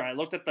Themyscira, I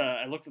looked at the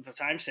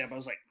timestamp. I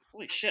was like,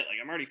 "Holy shit! Like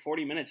I'm already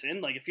 40 minutes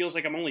in. Like it feels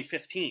like I'm only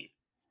 15."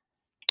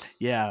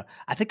 Yeah,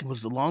 I think it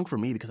was long for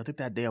me because I think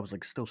that day I was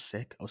like still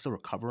sick. I was still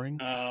recovering.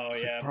 Oh I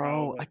was yeah, like, bro,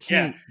 probably. I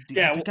can't.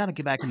 Yeah. I gotta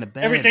get back into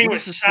bed. Everything What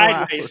was is this 4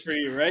 sideways hours? for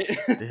you, right?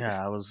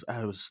 Yeah, I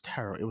was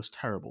terrible. It was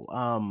terrible.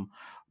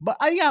 But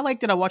I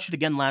liked it. I watched it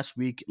again last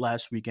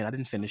weekend. I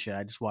didn't finish it.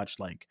 I just watched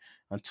like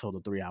until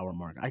the 3 hour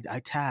mark. I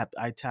tap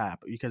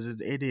because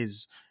it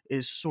is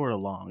sort of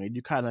long, and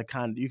you kind of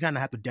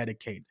have to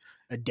dedicate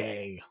a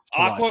day to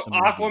watch the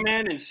movie.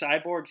 Aquaman and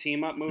Cyborg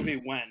team up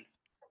movie when?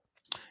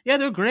 Yeah,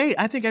 they're great.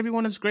 I think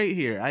everyone is great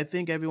here. I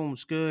think everyone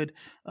was good.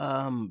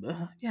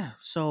 Yeah.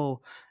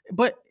 So,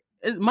 but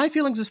my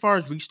feelings as far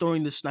as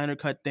restoring the Snyder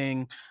Cut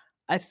thing,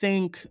 I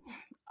think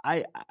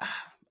I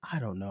I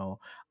don't know.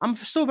 I'm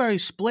still very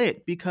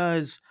split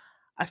because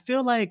I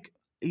feel like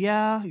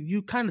yeah,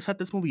 you kind of set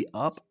this movie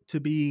up to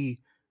be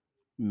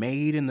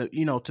made in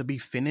the to be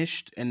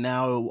finished, and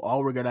now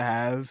all we're gonna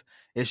have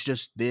is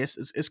just this.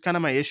 It's kind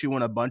of my issue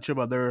when a bunch of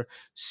other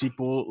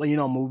sequel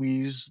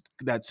movies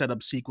that set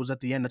up sequels at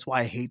the end. That's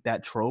why I hate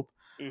that trope.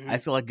 I Mm-hmm.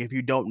 feel like if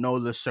you don't know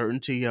the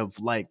certainty of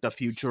like the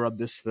future of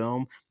this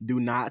film,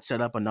 do not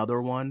set up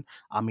another one.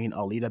 I mean,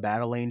 Alita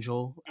Battle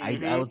Angel. That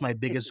Mm-hmm. was my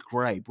biggest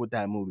gripe with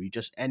that movie.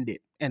 Just end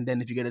it, and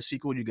then if you get a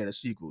sequel, you get a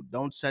sequel.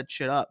 Don't set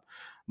shit up.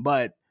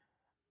 But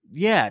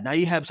yeah, now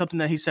you have something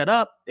that he set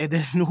up, and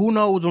then who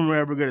knows when we're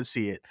ever gonna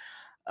see it.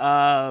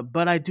 But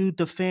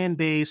the fan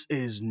base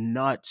is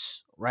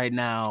nuts right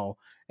now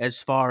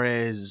as far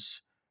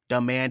as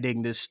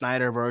demanding this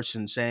Snyderverse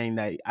and saying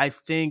that I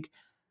think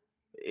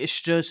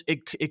it's just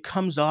it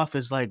comes off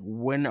as like,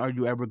 when are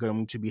you ever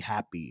going to be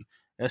happy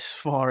as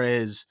far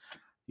as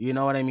you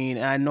know what I mean?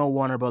 And I know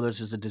Warner Brothers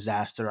is a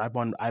disaster. I've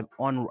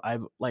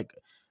like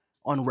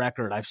on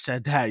record, I've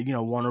said that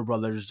Warner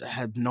Brothers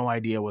had no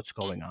idea what's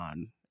going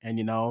on,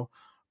 and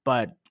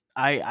but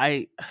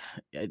they're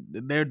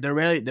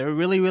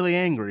really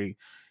angry,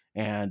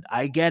 and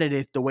I get it.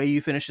 If the way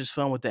you finish this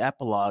film with the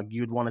epilogue,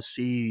 you'd want to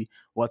see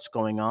what's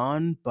going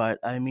on, but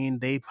I mean,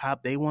 they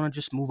want to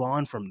just move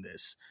on from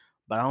this.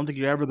 But I don't think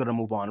you're ever going to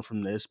move on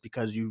from this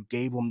because you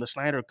gave him the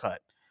Snyder cut.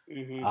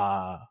 Mm-hmm.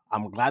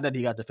 I'm glad that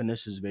he got to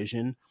finish his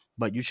vision,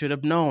 but you should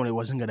have known it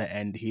wasn't going to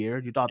end here.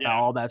 You thought that Yeah.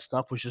 all that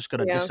stuff was just going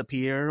to Yeah.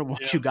 disappear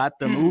once Yeah. you got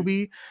the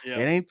movie. Yeah.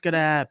 It ain't going to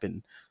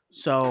happen.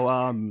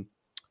 So,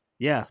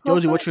 yeah,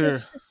 Josie, what's your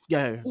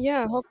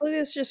Yeah, hopefully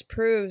this just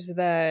proves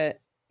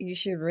that you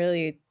should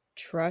really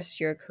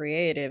trust your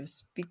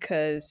creatives,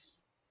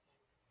 because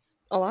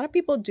a lot of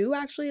people do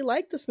actually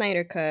like the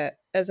Snyder Cut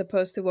as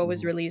opposed to what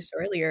was Mhm. released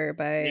earlier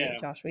by Yeah.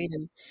 Josh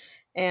Whedon.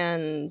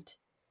 And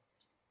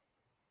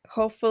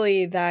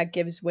hopefully that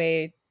gives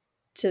way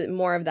to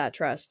more of that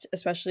trust,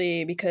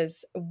 especially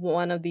because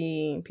one of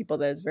the people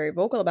that is very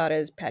vocal about it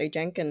is Patty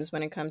Jenkins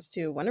when it comes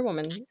to Wonder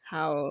Woman.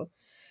 How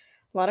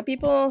a lot of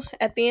people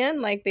at the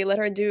end, like, they let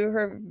her do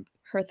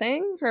her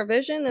thing, her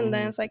vision, and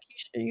then Mhm. it's like,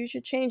 you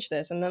should change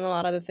this. And then a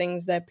lot of the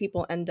things that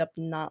people end up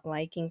not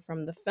liking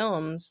from the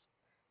films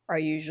are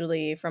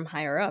usually from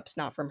higher ups,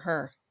 not from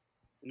her.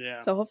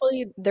 Yeah. So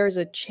hopefully there's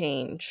a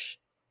change.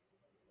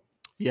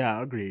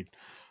 Yeah, agreed.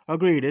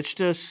 It's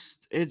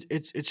just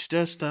it's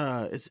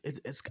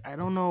I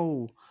don't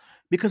know,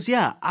 because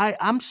yeah,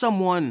 I'm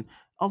someone,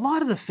 a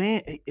lot of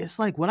the it's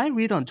like when I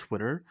read on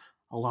Twitter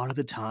a lot of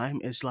the time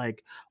it's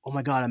like, oh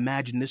my god,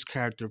 imagine this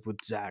character with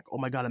Zach, oh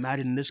my god,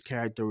 imagine this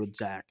character with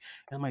Zach,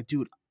 and I'm like,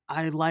 dude,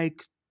 I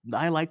like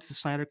I liked the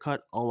Snyder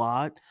cut a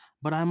lot,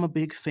 but I'm a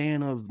big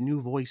fan of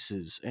new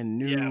voices and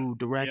Yeah. new Yep.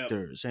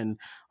 directors. And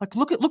like,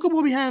 look at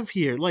what we have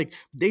here. Like,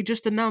 they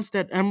just announced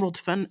that Emerald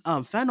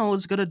Fennel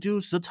is gonna do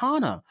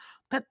Zatanna.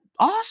 That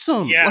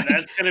awesome. Yeah, Like,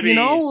 that's gonna be.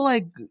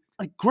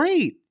 like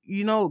great.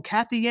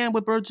 Kathy Yan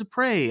with Birds of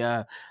Prey,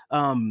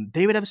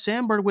 David F.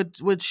 Sandberg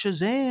with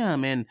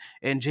Shazam,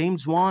 and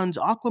James Wan's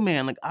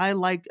Aquaman. Like, I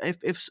like,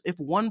 if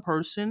one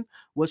person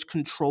was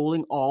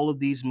controlling all of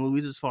these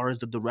movies as far as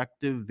the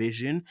directive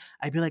vision,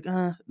 I'd be like,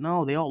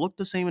 no, they all look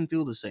the same and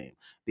feel the same.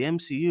 The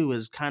MCU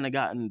has kind of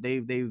gotten,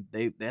 they've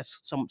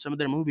that's some of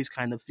their movies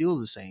kind of feel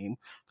the same,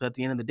 because at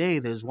the end of the day,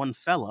 there's one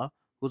fella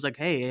who's like,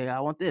 hey, I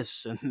want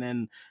this, and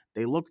then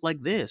they look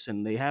like this,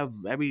 and they have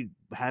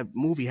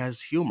movie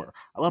has humor.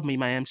 I love me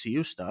my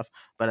MCU stuff,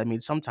 but I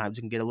mean sometimes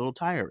it can get a little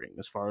tiring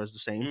as far as the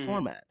same Mhm.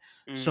 format.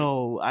 Mhm.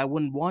 So I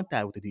wouldn't want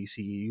that with the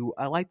DCU.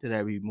 I like that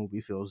every movie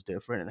feels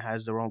different and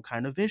has their own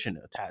kind of vision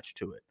attached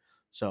to it.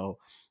 So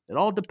it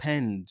all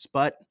depends.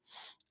 But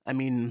I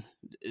mean,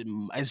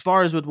 as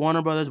far as with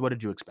Warner Brothers, what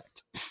did you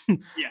expect?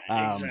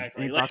 Yeah,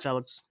 exactly. Any Like, thoughts,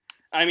 Alex?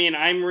 I mean,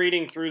 I'm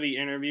reading through the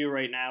interview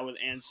right now with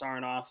Ann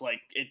Sarnoff.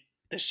 Like,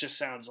 this just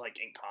sounds like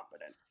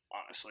incompetent,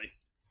 honestly.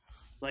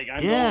 Like,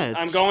 Yeah,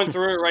 I'm going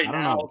through it right I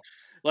don't now.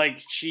 know.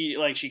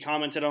 She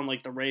commented on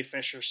like the Ray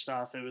Fisher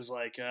stuff. It was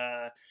like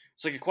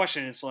it's like a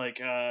question. It's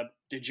like,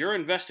 did your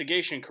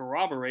investigation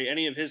corroborate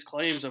any of his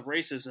claims of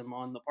racism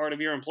on the part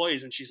of your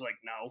employees? And she's like,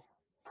 no.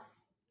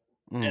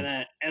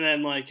 Mm. And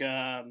then like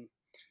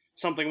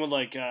something with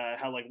like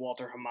how like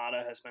Walter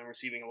Hamada has been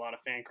receiving a lot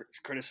of fan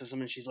criticism,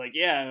 and she's like,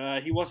 yeah,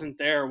 he wasn't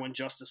there when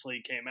Justice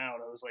League came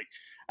out. I was like,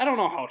 I don't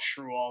know how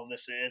true all of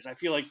this is. I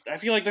feel like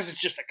this is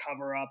just a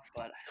cover up,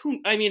 but who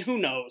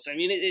knows? I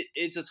mean,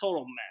 it's a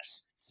total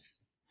mess.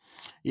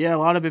 Yeah, a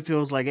lot of it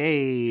feels like,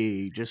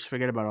 hey, just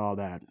forget about all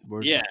that.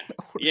 Yeah,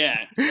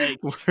 yeah. Like,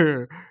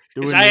 We're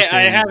because doing the I things,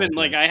 I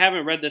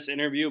haven't guess. read this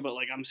interview, but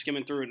like I'm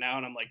skimming through it now,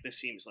 and I'm like, this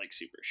seems like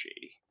super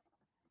shady.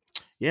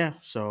 Yeah,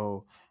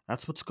 so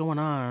that's what's going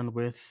on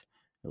with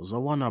the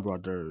Warner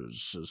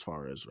Brothers as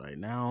far as right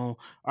now.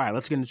 All right,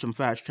 let's get into some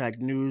fast track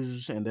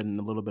news and then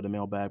a little bit of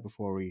mailbag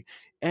before we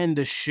end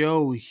the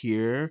show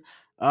here.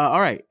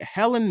 All right,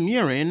 Helen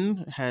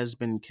Mirren has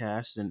been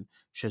cast in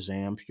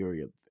Shazam: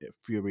 Fury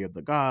of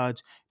the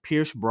Gods.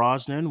 Pierce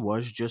Brosnan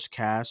was just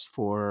cast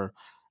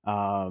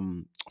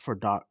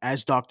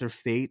as Doctor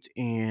Fate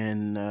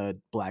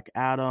in Black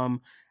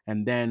Adam.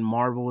 And then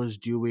Marvel is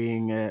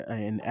doing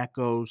an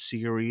Echo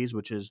series,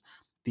 which is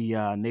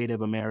the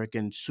Native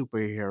American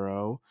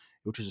superhero,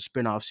 which is a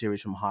spin-off series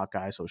from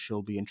Hawkeye. So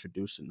she'll be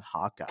introduced in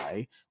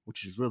Hawkeye,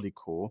 which is really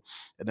cool.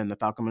 And then the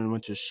Falcon and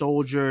Winter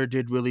Soldier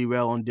did really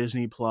well on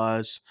Disney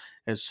Plus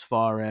as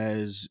far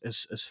as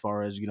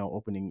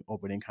opening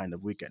kind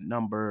of weekend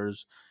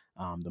numbers.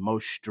 The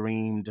most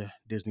streamed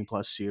Disney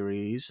Plus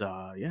series.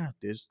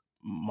 This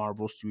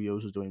Marvel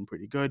Studios is doing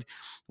pretty good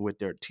with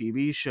their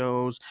TV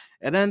shows.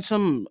 And then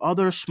some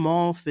other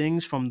small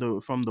things from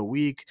the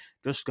week.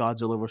 Just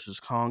Godzilla versus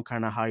Kong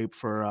kind of hype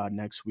for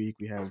next week.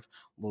 We had a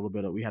little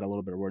bit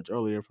of words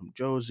earlier from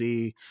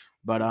Josie.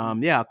 But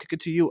yeah, I'll kick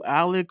it to you,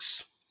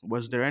 Alex.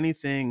 Was there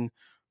anything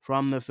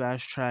from the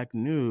fast track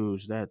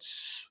news that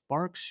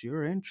sparks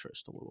your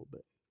interest a little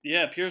bit?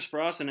 Yeah, Pierce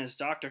Brosnan is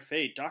Dr.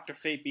 Fate. Dr.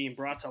 Fate being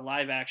brought to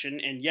live action.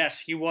 And yes,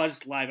 he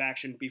was live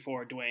action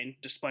before, Dwayne,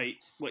 despite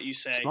what you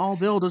say.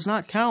 Smallville does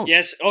not count.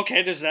 Yes,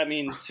 okay, does that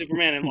mean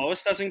Superman and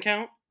Lois doesn't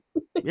count?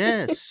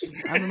 Yes,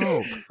 I don't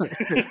know.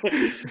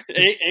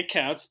 it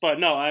counts, but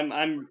no,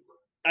 I'm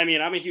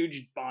a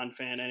huge Bond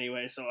fan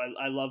anyway, so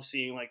I love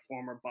seeing like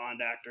former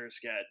Bond actors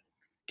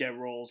get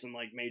roles in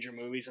like major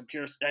movies. And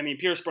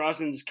Pierce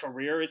Brosnan's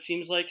career, it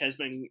seems like, has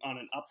been on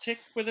an uptick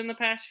within the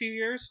past few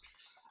years.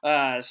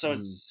 So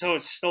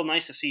it's still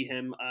nice to see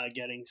him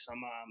getting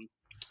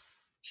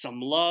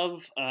some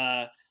love.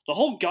 The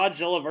whole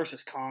Godzilla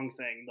versus Kong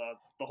thing,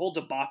 the whole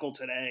debacle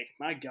today.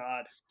 My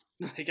God,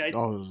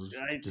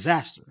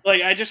 disaster.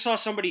 Like, I just saw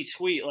somebody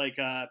tweet like,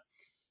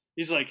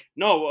 he's like,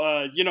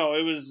 no,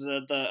 it was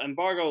the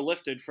embargo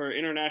lifted for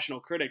international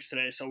critics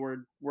today, so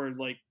we're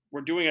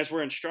doing as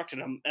we're instructed.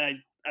 And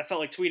I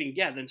felt like tweeting,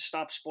 yeah, then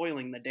stop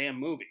spoiling the damn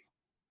movie.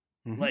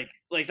 Mm-hmm.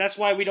 Like that's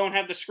why we don't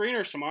have the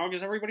screeners tomorrow,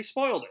 because everybody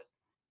spoiled it.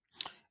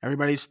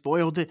 Everybody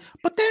spoiled it.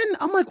 But then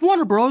I'm like,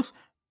 Warner Bros.,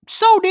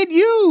 so did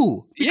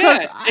you.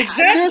 Because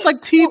exactly. There's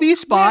like TV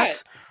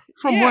spots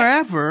from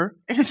wherever.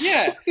 And and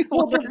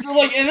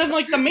then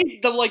like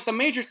the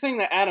major thing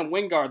that Adam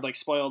Wingard like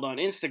spoiled on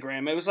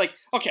Instagram, it was like,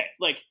 okay,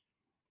 like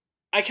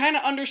I kind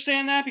of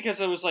understand that,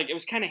 because it was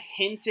kind of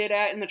hinted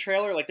at in the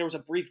trailer. Like there was a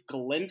brief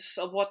glimpse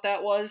of what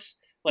that was,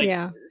 like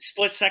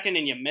split second,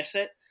 and you miss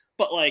it.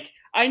 but like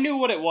I knew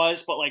what it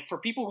was, but like for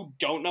people who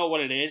don't know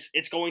what it is,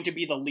 it's going to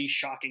be the least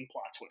shocking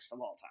plot twist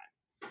of all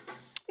time.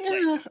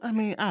 Yeah, I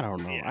mean, I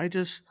don't know.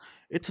 Yeah.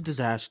 It's a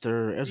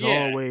disaster as Yeah.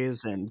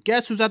 always. And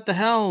guess who's at the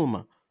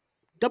helm?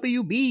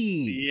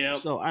 WB. Yep.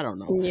 So I don't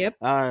know. Yep.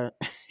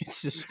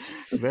 It's just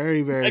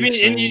very, very. I mean,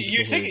 and strange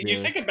you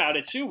behavior. think about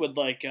it too with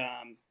like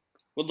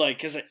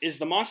because is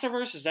the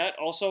MonsterVerse, is that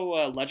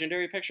also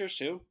Legendary Pictures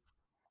too?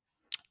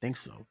 I think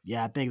so.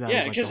 Yeah, I think that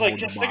Yeah, was because the whole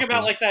because think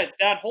about debacle. like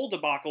that whole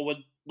debacle with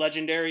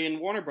Legendary and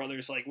Warner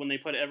Brothers, like when they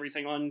put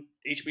everything on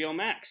HBO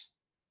Max.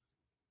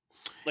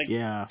 Like,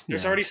 Yeah,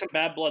 there's yeah. already some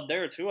bad blood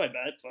there too, I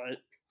bet.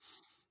 But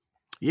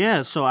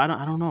Yeah, so I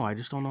don't know. I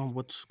just don't know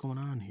what's going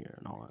on here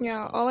and all that Yeah,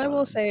 stuff. all I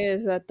will But say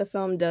is that the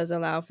film does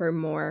allow for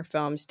more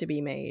films to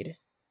be made.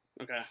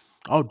 okay,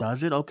 oh,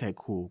 does it? Okay,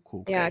 cool.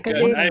 Yeah, because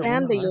good. they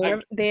expand Yeah.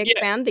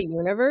 the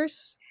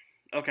universe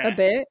a Okay,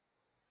 bit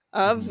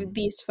of Mhm.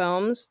 these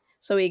films,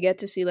 so we get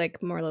to see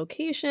like more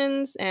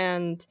locations,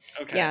 and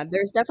okay, yeah,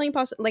 there's definitely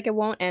like it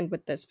won't end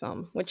with this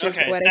film, which is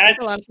okay. what I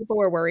think a lot of people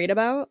were worried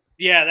about.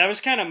 Yeah, that was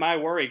kind of my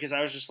worry because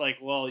I was just like,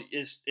 well,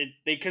 is it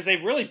because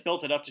they've really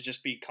built it up to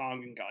just be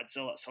Kong and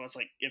Godzilla, so it's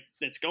like if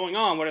it's going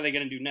on, what are they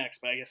going to do next?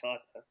 But I guess I'll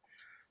have to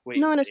wait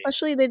No, and and see.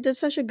 especially they did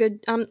such a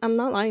good. I'm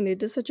not lying. They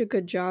did such a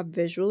good job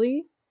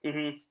visually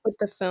Mm-hmm. with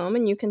the film,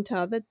 and you can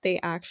tell that they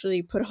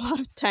actually put a lot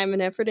of time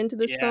and effort into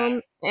this Yeah,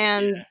 film,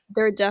 and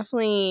they're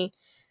definitely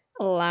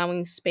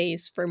allowing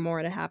space for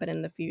more to happen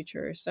in the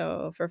future.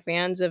 So for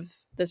fans of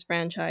this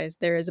franchise,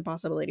 there is a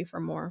possibility for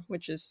more,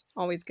 which is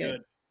always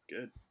good.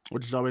 good.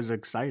 Which is always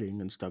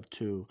exciting and stuff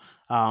too.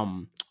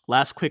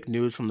 Last quick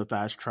news from the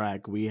fast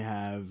track: we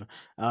have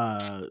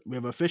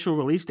official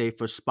release date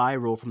for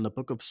Spiral from the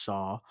Book of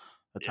Saw.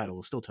 The Yeah, title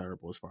is still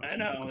terrible as far as I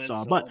the Book know of it's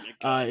Saw, a but little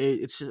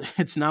bit good.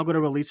 it's now going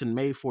to release in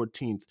May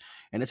 14th,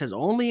 and it says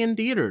only in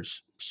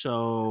theaters.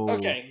 So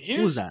Okay,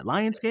 who was here's that?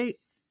 Lionsgate? I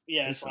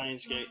yeah, think it's so.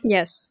 Lionsgate.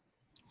 Yes.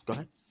 Go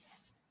ahead.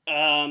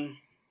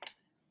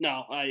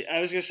 No, I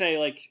was gonna say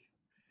like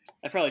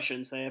I probably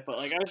shouldn't say it, but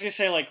like I was gonna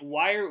say like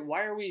why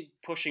are we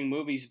pushing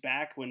movies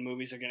back when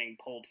movies are getting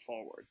pulled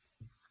forward?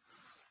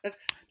 That's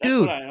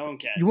Dude, what I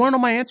don't get. you want to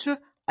know my answer?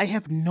 I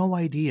have no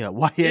idea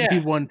why Yeah,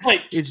 anyone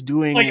like is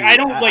doing. I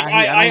don't like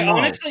I don't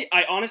know.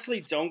 I honestly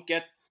don't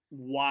get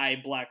why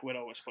Black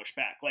Widow was pushed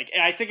back. Like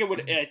I think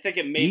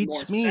it made more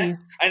Beats sense. me.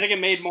 I think it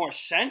made more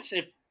sense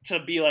if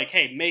to be like,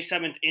 hey, May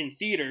 7th in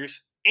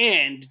theaters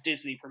and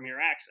Disney Premier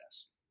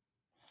Access.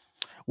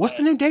 What's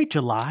the new date?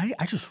 July?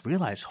 I just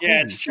realized. Yeah,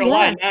 Holy it's shit.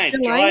 July 9th.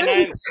 July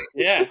 9th.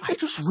 Yeah. I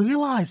just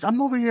realized.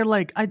 I'm over here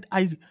like I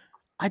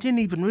didn't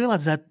even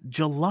realize that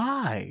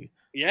July.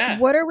 Yeah.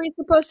 What are we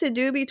supposed to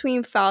do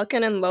between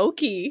Falcon and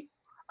Loki?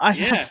 I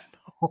Yeah. have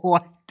no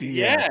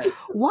idea. Yeah.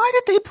 Why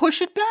did they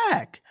push it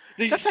back?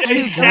 That's actually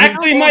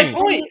exactly a my great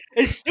point.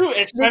 It's true,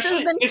 This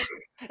has been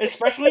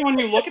especially when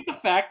you look at the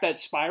fact that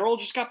Spiral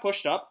just got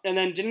pushed up, and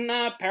then didn't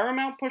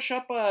Paramount push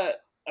up A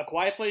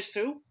Quiet Place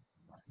too?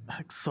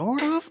 Like,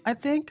 sort of, I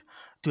think.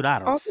 Dude, I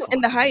don't also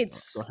in the fucking know.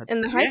 Heights. Go ahead.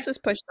 In the Heights was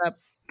pushed up.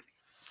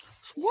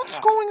 What's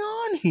going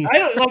on here?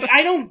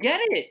 I don't get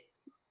it.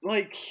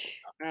 Like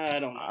I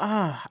don't know.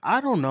 I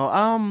don't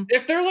know.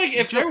 If they're like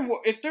if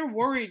they're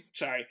worried,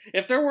 sorry,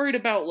 if they're worried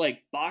about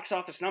like box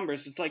office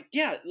numbers, it's like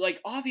yeah, like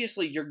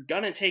obviously you're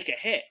gonna take a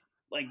hit.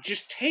 Like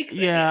just take the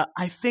Yeah, hit.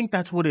 I think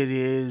that's what it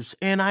is.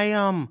 And I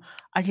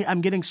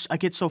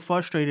get so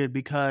frustrated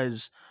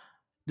because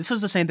this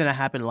is the same thing that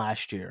happened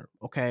last year,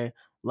 okay?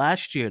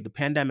 Last year the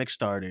pandemic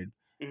started.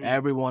 Mhm.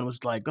 Everyone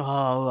was like, "Oh,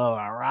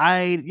 all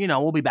right,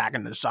 we'll be back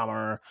in the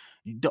summer."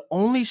 The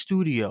only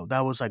studio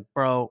that was like,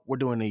 "Bro, we're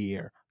doing a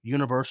year."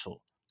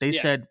 Universal. They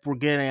Yeah. said, "We're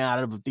getting out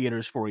of the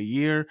theaters for a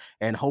year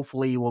and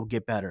hopefully we'll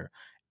get better."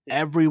 Yeah.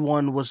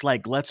 Everyone was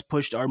like, "Let's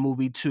push our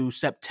movie to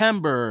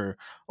September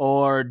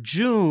or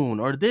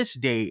June or this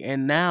date."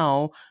 And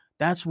now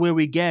that's where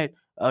we get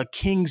a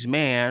King's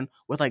Man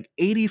with like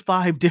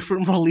 85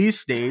 different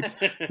release dates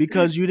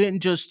because you didn't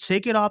just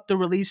take it off the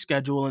release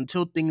schedule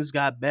until things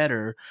got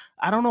better.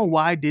 I don't know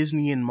why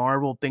Disney and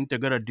Marvel think they're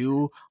going to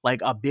do like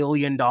 $1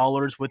 billion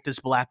with this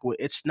Black Widow.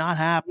 It's not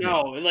happening.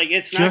 No, like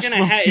it's not Just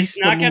gonna release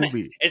the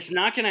movie. it's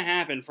not gonna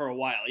happen for a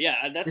while.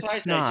 Yeah, that's why I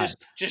It's say not.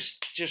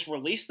 just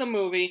release the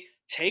movie,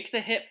 take the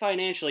hit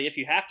financially if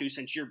you have to,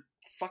 since you're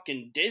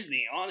fucking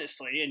Disney,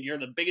 honestly, and you're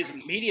the biggest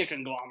media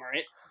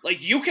conglomerate.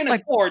 Like you can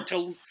afford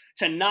to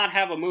not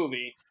have a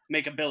movie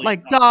make $1 billion.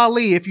 Like,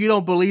 golly, if you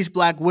don't release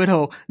Black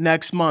Widow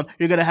next month,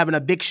 you're gonna have an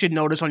eviction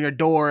notice on your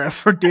door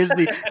for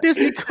Disney.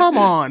 Disney, come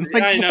on!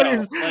 Like, I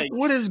know.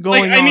 What is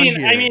going on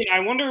here? I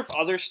wonder if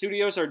other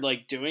studios are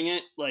like doing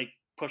it, like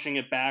pushing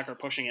it back or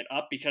pushing it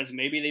up, because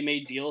maybe they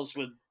made deals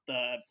with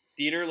the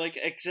theater like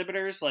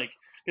exhibitors, like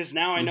because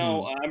now I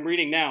know I'm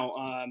reading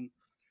now.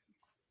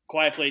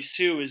 Quiet Place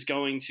 2 is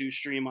going to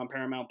stream on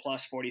Paramount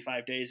Plus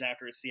 45 days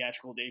after its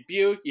theatrical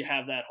debut. You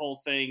have that whole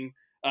thing.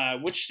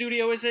 Which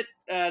studio is it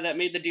that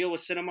made the deal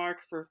with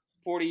Cinemark for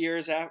 40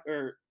 years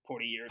after?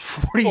 40 years.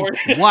 40.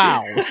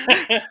 Wow.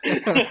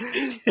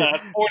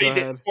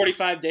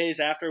 45 days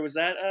after. Was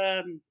that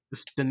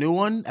the new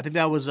one? I think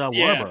that was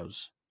Warner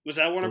Bros. Was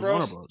that Warner It was Warner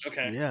Bros? Bros.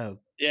 Okay. Yeah.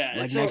 Yeah.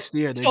 Like So next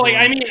year they're so like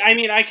I doing.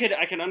 mean I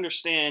can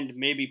understand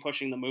maybe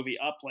pushing the movie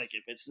up, like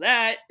if it's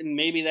that, and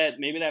maybe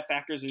that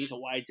factors into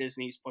why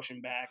Disney's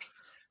pushing back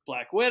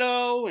Black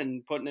Widow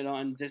and putting it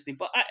on Disney.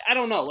 But I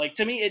don't know. Like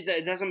to me,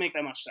 it doesn't make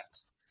that much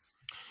sense.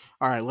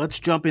 All right, let's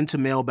jump into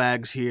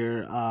mailbags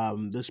here.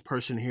 This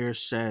person here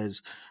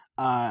says,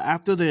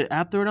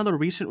 after another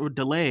recent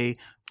delay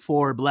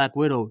for Black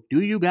Widow,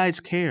 do you guys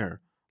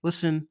care?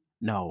 Listen,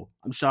 no,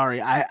 I'm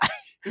sorry. I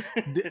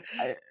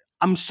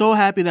I'm so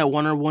happy that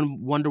Wonder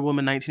Woman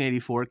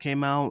 1984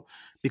 came out,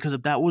 because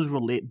if that was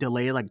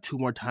delayed like 2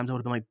 more times, I would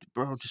have been like,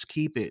 bro, just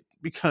keep it,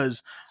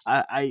 because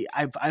I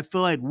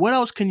feel like, what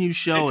else can you They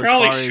show as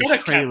probably far should as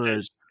have kept it.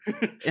 trailers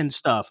and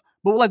stuff?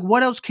 But like,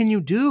 what else can you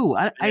do?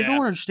 I Yeah.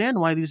 don't understand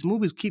why these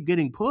movies keep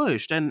getting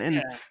pushed, and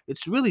Yeah.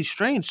 it's really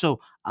strange. So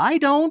I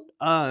don't,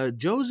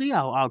 Josie,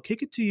 I'll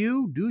kick it to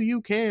you. Do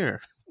you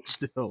care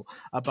still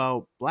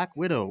about Black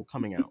Widow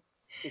coming out?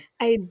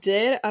 I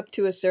did up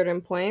to a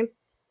certain point,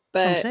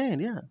 That's what I'm but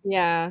saying. Yeah.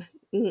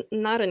 yeah,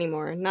 not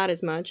anymore. Not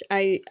as much.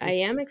 I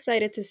am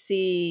excited to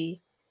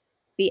see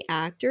the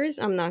actors.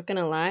 I'm not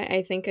gonna lie.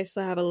 I think I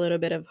still have a little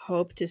bit of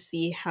hope to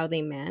see how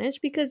they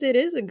manage, because it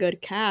is a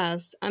good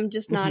cast. I'm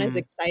just not as Hmm.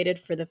 excited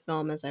for the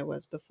film as I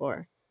was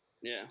before.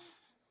 Yeah.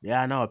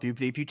 Yeah, I know.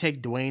 If you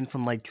take Dwayne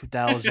from like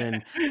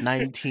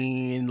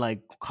 2019,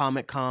 like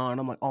Comic-Con,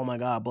 I'm like, oh my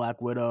god, Black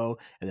Widow,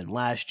 and then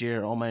last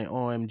year, oh my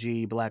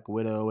OMG, Black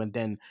Widow, and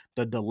then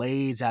the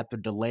delays after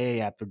delay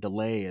after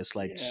delay is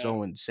like Yeah.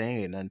 so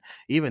insane, and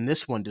even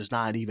this one does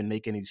not even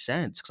make any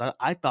sense, because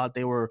I thought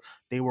they were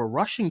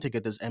rushing to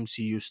get this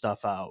MCU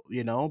stuff out, but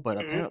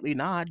Mhm. apparently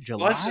not.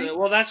 Well,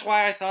 July. that's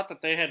why I thought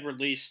that they had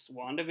released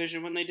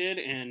WandaVision when they did,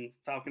 and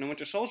Falcon and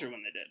Winter Soldier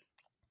when they did.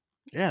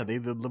 Yeah, they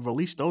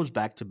released those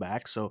back to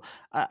back, so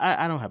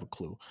I don't have a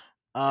clue.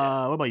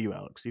 Yeah. What about you,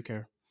 Alex? Do you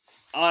care?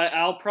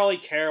 I'll probably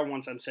care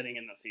once I'm sitting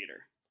in the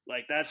theater.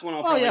 Like that's when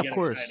I'll Oh yeah, probably of get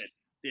course. excited.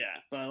 Yeah,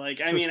 but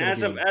like I'm I sure it's mean, gonna as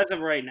be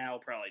of a right now,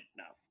 probably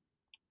no.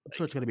 I'm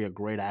sure it's gonna be a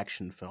great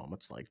action film.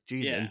 It's like,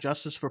 geez, Yeah, and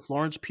justice for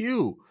Florence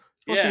Pugh.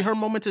 It's supposed to be yeah, her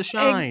moment to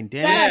shine.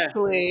 Damn it. yeah,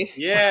 Exactly.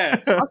 yeah,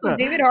 Also,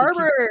 David You keep-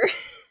 Harbour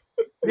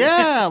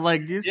yeah,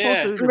 like you're supposed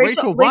yeah. to and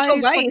Rachel Rachel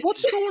Weisz. Like, Weisz.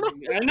 what's going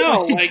on? I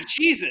know, like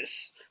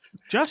Jesus.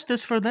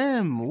 Justice for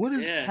them. What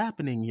is Yeah,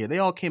 happening here? They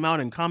all came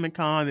out in Comic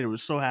Con. They were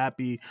so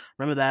happy.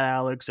 Remember that,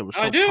 Alex? They were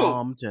I so do,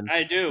 pumped, and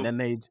I do.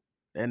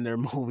 then their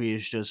movie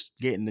is just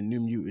getting the New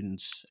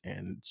Mutants,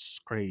 and it's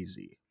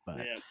crazy.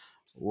 But Yeah.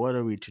 what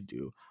are we to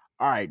do?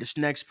 All right, this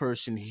next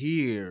person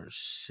here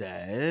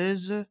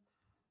says,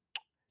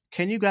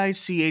 can you guys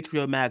see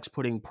HBO Max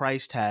putting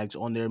price tags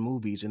on their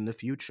movies in the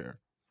future?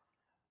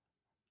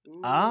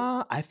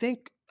 I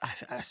think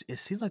it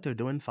seems like they're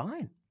doing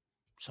fine.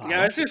 So I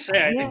Yeah, I was like gonna it. I say, I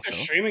don't Yeah, think think their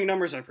so. streaming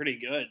numbers are pretty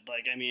good.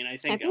 Like, I mean, I I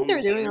think think they're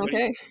almost doing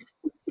everybody's.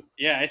 okay.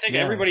 Yeah, I think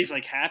Yeah. everybody's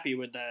like happy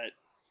with that.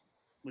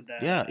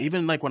 Yeah,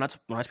 even like when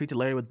I speak to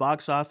Larry with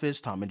box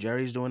office, Tom and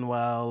Jerry's doing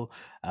well.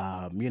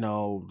 The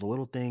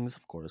little things,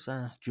 of course.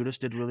 Judas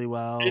did really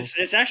well.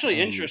 It's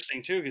actually Um,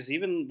 interesting too, because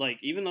even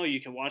though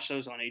you can watch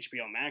those on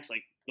HBO Max,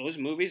 like those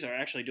movies are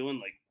actually doing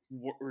like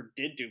or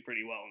did do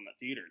pretty well in the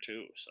theater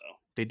too. So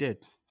They did,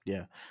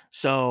 yeah.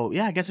 So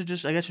yeah, I guess it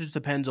just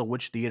depends on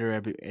which theater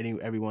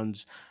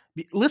everyone's.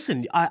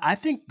 Listen, I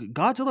think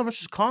Godzilla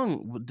versus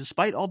Kong,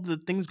 despite all the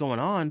things going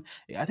on,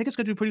 I think it's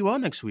gonna do pretty well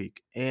next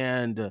week,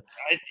 and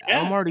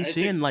I'm already I think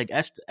seeing like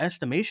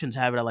estimations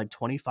have it at like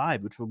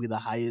 25, which will be the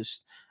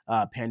highest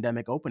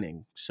pandemic opening.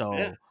 yeah,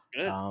 So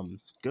good.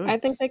 good. I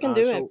think they can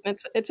do it.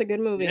 So It's a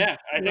good movie. Yeah,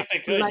 I think they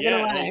I'm could. not gonna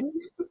Yeah, lie.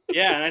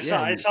 yeah, and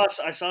yeah,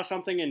 I saw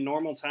something in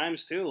normal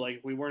times too. Like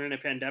if we weren't in a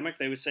pandemic,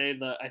 they would say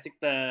I think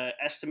the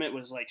estimate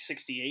was like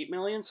 68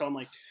 million. So I'm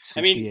like,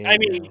 I 68. Yeah.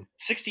 mean,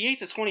 68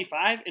 to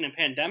 25 in a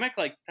pandemic,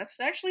 like that's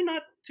actually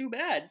not too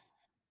bad.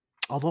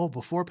 Although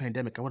before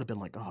pandemic, I would have been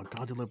like, oh, I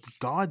Godzilla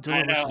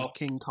versus know,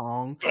 King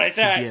Kong but should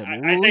be at I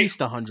think least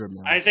 100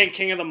 I mil. think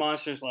King of the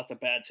Monsters left a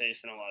bad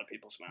taste in a lot of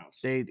people's mouths.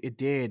 It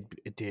did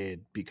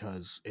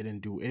because it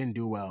didn't do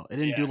well. It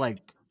didn't do Yeah, like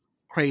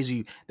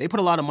crazy. They put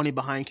a lot of money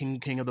behind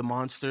King of the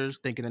Monsters,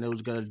 thinking that it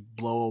was gonna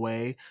blow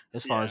away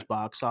as far yeah, as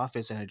box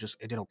office, and it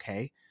did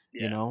okay,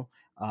 you yeah. know.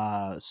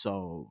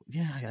 So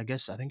yeah, I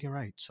think you're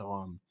right.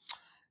 So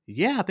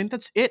yeah, I think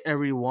that's it,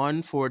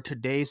 everyone, for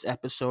today's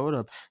episode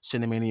of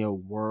Cinemania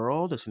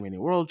World, the Cinemania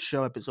World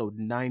Show, episode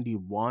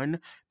 91.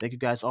 Thank you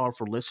guys all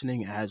for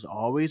listening. As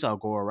always, I'll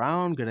go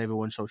around, get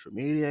everyone's social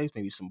media,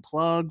 maybe some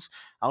plugs.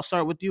 I'll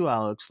start with you,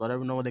 Alex. Let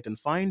everyone know where they can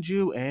find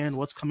you and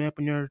what's coming up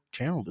on your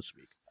channel this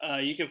week.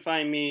 You can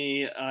find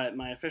me at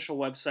my official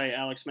website,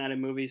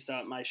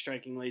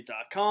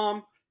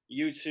 alexmaddenmovies.mystrikinglead.com.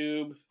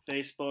 YouTube,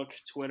 Facebook,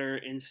 Twitter,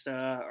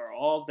 Insta are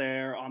all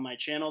there on my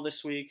channel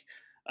this week.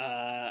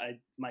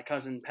 My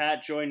cousin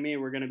Pat joined me.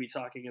 We're going to be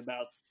talking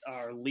about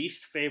our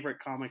least favorite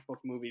comic book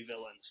movie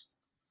villains.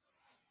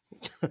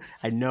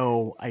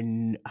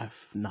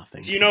 I've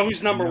nothing. Do you know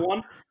who's number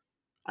one?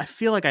 I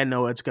feel like I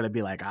know it's gonna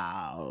be like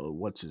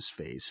what's his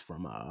face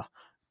from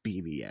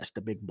BVS,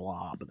 the big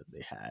blob that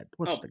they had.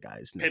 What's the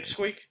guy's name?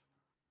 Pipsqueak?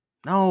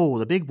 No,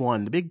 the big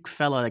one, the big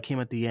fella that came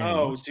at the end.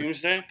 Oh, What's the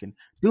Doomsday? fucking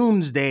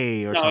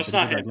Doomsday or No, it's something? He's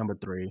not like him. number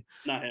 3.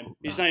 Not him.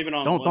 He's Nah, not even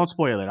on the don't list.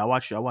 spoil it. I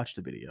watched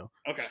the video.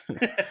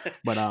 Okay.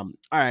 But all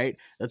right,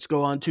 let's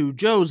go on to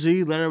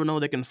Josie. Let everyone know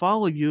they can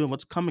follow you and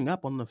what's coming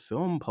up on the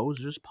Film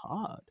Posers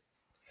Pod.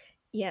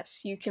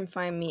 Yes, you can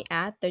find me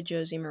at the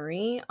Josie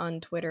Marie on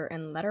Twitter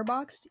and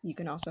Letterboxd. You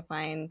can also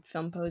find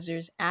Film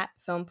Posers at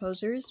Film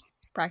Posers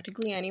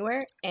practically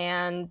anywhere.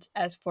 And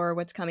as for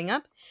what's coming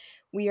up,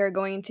 we are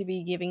going to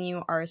be giving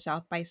you our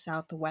South by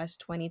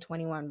Southwest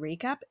 2021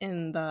 recap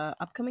in the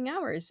upcoming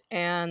hours.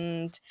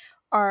 And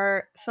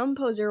our Film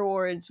Poser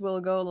Awards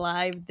will go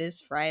live this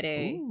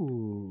Friday.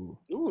 Ooh,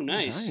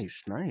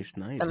 Nice. nice.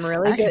 Some I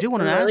really actually good, did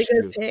want some to really ask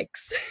good you.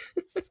 picks.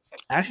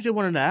 I actually did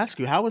wanted to ask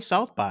you, how was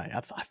South by?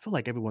 I feel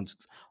like a lot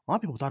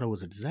of people thought it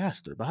was a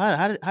disaster, but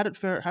how did it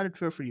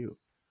fare for you?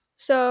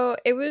 So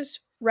it was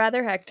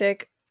rather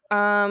hectic.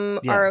 Yeah.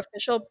 Our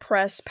official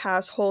press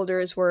pass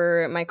holders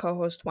were my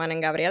co-host Juan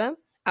and Gabriela.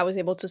 I was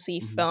able to see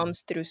Mhm.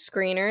 films through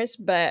screeners,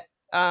 but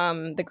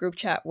the group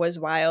chat was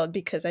wild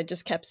because I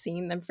just kept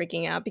seeing them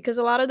freaking out because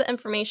a lot of the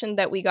information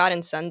that we got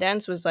in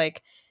Sundance was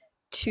like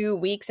 2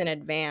 weeks in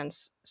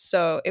advance.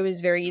 So it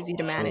was very easy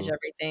to manage True.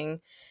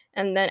 everything.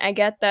 And then I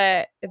get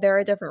that there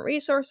are different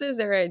resources,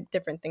 there are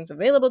different things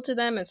available to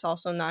them. It's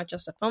also not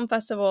just a film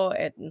festival,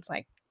 it's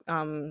like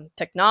Mu-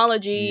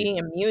 technology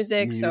and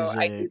music. So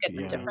I do music, get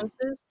the yeah.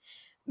 differences.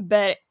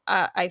 But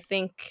I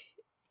think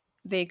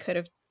they could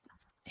have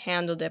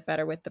handled it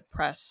better with the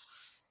press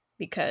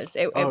because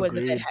it was a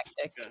bit Agreed.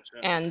 hectic. Gotcha.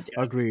 And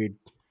Agreed.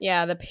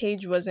 yeah, the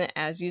page wasn't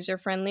as user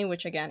friendly,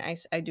 which again,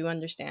 I do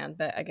understand.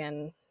 But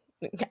again,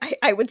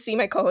 I would see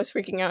my co host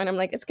freaking out, and I'm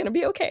like, it's going to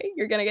be okay.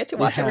 You're going to get to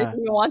watch Yeah.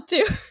 everything you want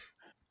to.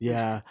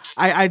 Yeah.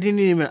 I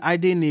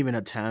didn't even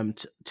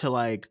attempt to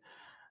like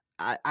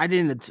I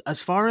didn't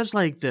as far as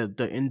like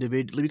the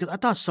individual, because I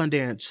thought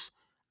Sundance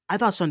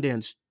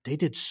they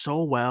did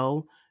so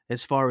well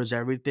as far as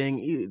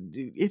everything.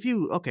 If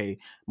you okay,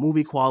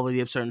 movie quality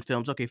of certain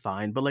films, okay,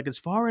 fine, but like as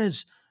far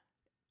as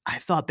I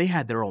thought they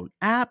had their own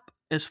app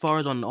as far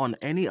as on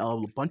any a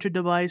bunch of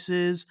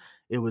devices.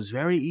 It was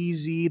very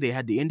easy. They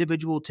had the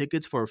individual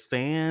tickets for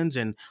fans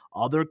and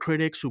other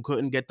critics who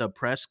couldn't get the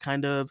press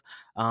kind of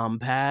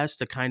pass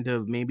to kind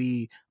of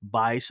maybe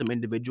buy some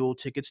individual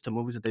tickets to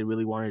movies that they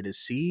really wanted to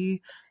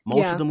see.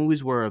 Most of Yeah. the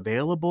movies were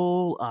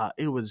available. I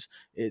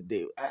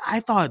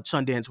thought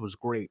Sundance was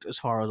great as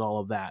far as all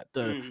of that,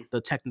 Mm. the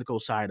technical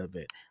side of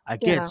it. I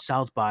get Yeah.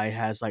 South by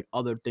has like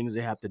other things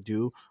they have to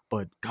do,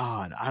 but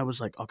God, I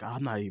was like, okay, I'm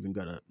just not even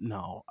gonna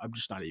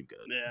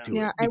Yeah. do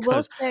Yeah. it I will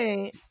because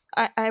say,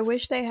 I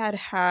wish they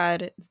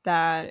had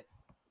that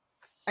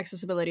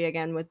accessibility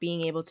again with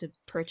being able to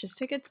purchase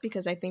tickets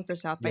because I think for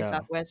South by yeah,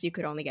 Southwest you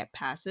could only get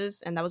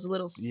passes, and that was a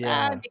little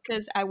sad yeah.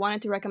 because I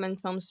wanted to recommend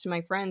films to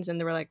my friends and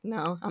they were like,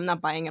 "No, I'm not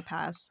buying a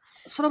pass."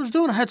 That's what I was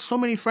doing. I had so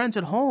many friends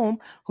at home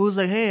who was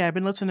like, "Hey, I've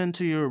been listening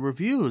to your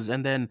reviews,"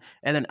 and then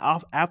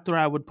after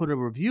I would put a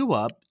review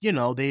up,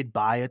 they'd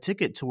buy a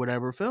ticket to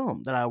whatever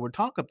film that I would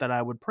talk up that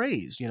I would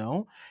praise,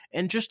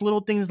 and just little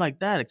things like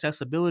that,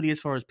 accessibility as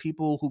far as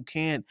people who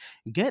can't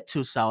get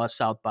to South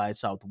by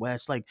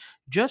Southwest, like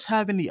just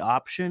having the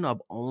option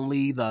of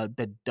only the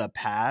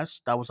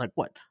pass that was like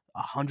what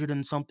 100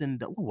 and something.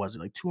 What was it,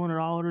 like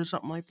 $200 or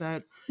something like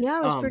that? Yeah,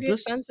 it was pretty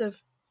Just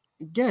expensive.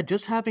 yeah,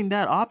 just having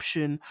that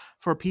option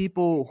for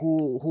people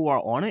who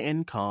are on an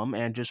income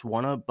and just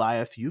want to buy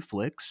a few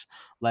flicks.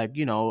 Like,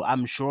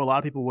 I'm sure a lot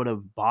of people would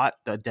have bought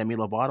the Demi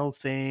Lovato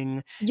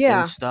thing and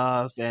Yeah.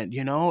 stuff, and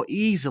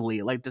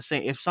easily, like the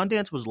same. If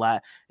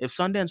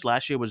Sundance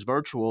last year was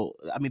virtual,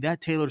 I mean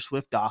that Taylor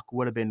Swift doc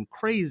would have been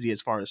crazy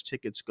as far as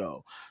tickets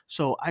go.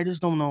 So I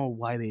just don't know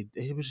why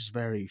it was just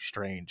very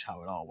strange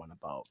how it all went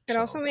about. It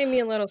also So made me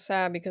a little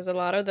sad because a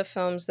lot of the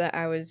films that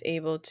I was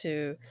able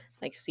to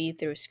like see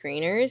through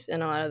screeners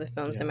and a lot of the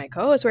films that yeah. my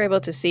co-hosts were able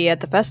to see at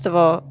the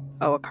festival.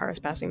 Oh, a car is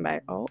passing by.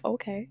 Oh,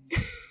 okay.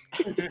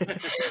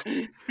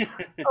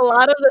 A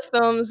lot of the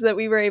films that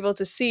we were able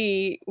to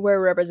see were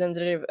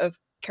representative of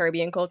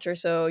Caribbean culture.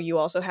 So you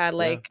also had Yeah.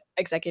 like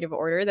Executive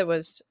Order that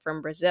was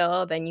from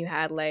Brazil. Then you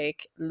had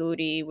like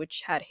Luri,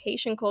 which had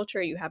Haitian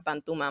culture. You have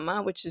Bantu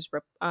Mama, which is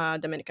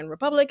Dominican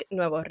Republic.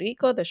 Nuevo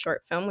Rico, the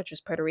short film, which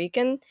is Puerto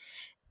Rican.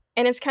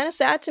 And it's kind of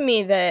sad to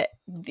me that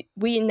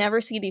we never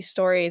see these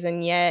stories,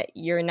 and yet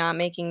you're not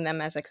making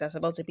them as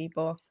accessible to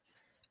people.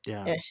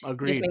 Yeah, It just made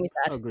agreed. me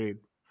sad. Agreed.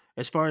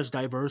 As far as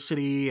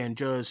diversity and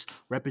just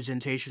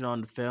representation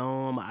on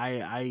film,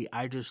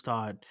 I just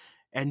thought,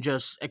 and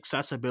just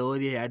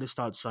accessibility, I just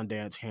thought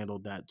Sundance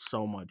handled that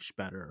so much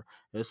better.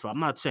 I'm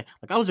not saying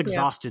like I was Yeah.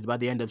 exhausted by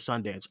the end of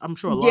Sundance. I'm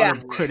sure a lot Yeah.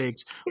 of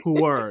critics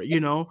who were,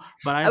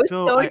 but I I was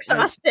feel so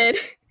exhausted.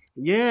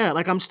 yeah,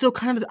 like I still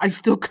kind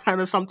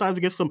of sometimes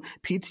get some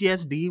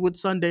PTSD with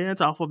Sundance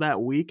off of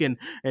that week and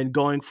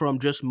going from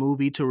just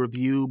movie to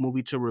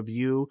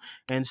review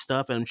and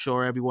stuff. And I'm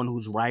sure everyone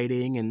who's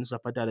writing and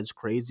stuff like that is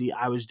crazy.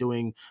 I was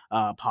doing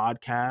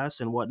podcasts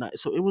and whatnot,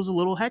 so it was a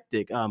little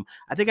hectic. I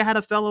think I had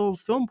a fellow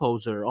film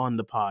poser on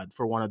the pod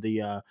for one of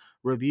the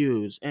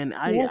reviews, and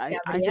Yes,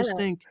 I just Gabriela.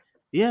 think.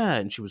 Yeah,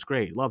 and she was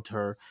great. Loved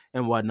her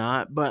and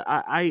whatnot. But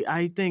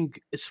I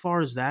think as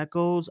far as that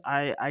goes,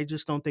 I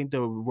just don't think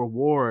the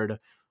reward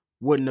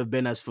wouldn't have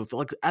been as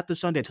fulfilling. Like after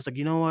Sundance, it's like,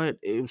 you know what?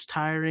 It was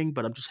tiring,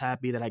 but I'm just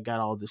happy that I got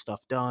all this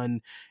stuff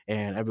done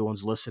and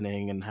everyone's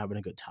listening and having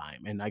a good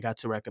time. And I got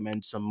to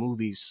recommend some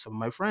movies to some of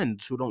my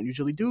friends who don't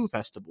usually do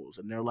festivals.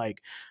 And they're like,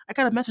 I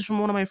got a message from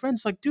one of my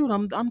friends like, dude,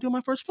 I'm doing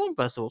my first film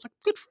festival. It's like,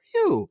 good for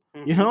you.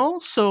 You Mhm. know?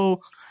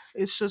 So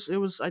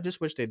I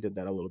just wish they did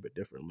that a little bit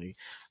differently.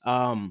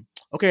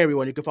 Okay,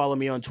 everyone, you can follow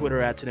me on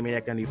Twitter at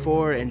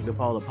Cinemaniac94, and you can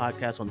follow the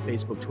podcast on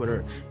Facebook,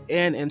 Twitter,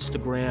 and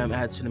Instagram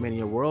at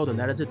Cinemania World. And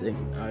that is it,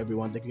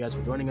 everyone. Thank you guys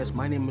for joining us.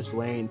 My name is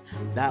Dwayne.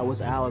 That was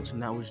Alex,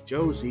 and that was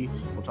Josie.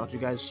 We'll talk to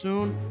you guys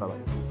soon. Bye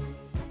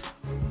bye.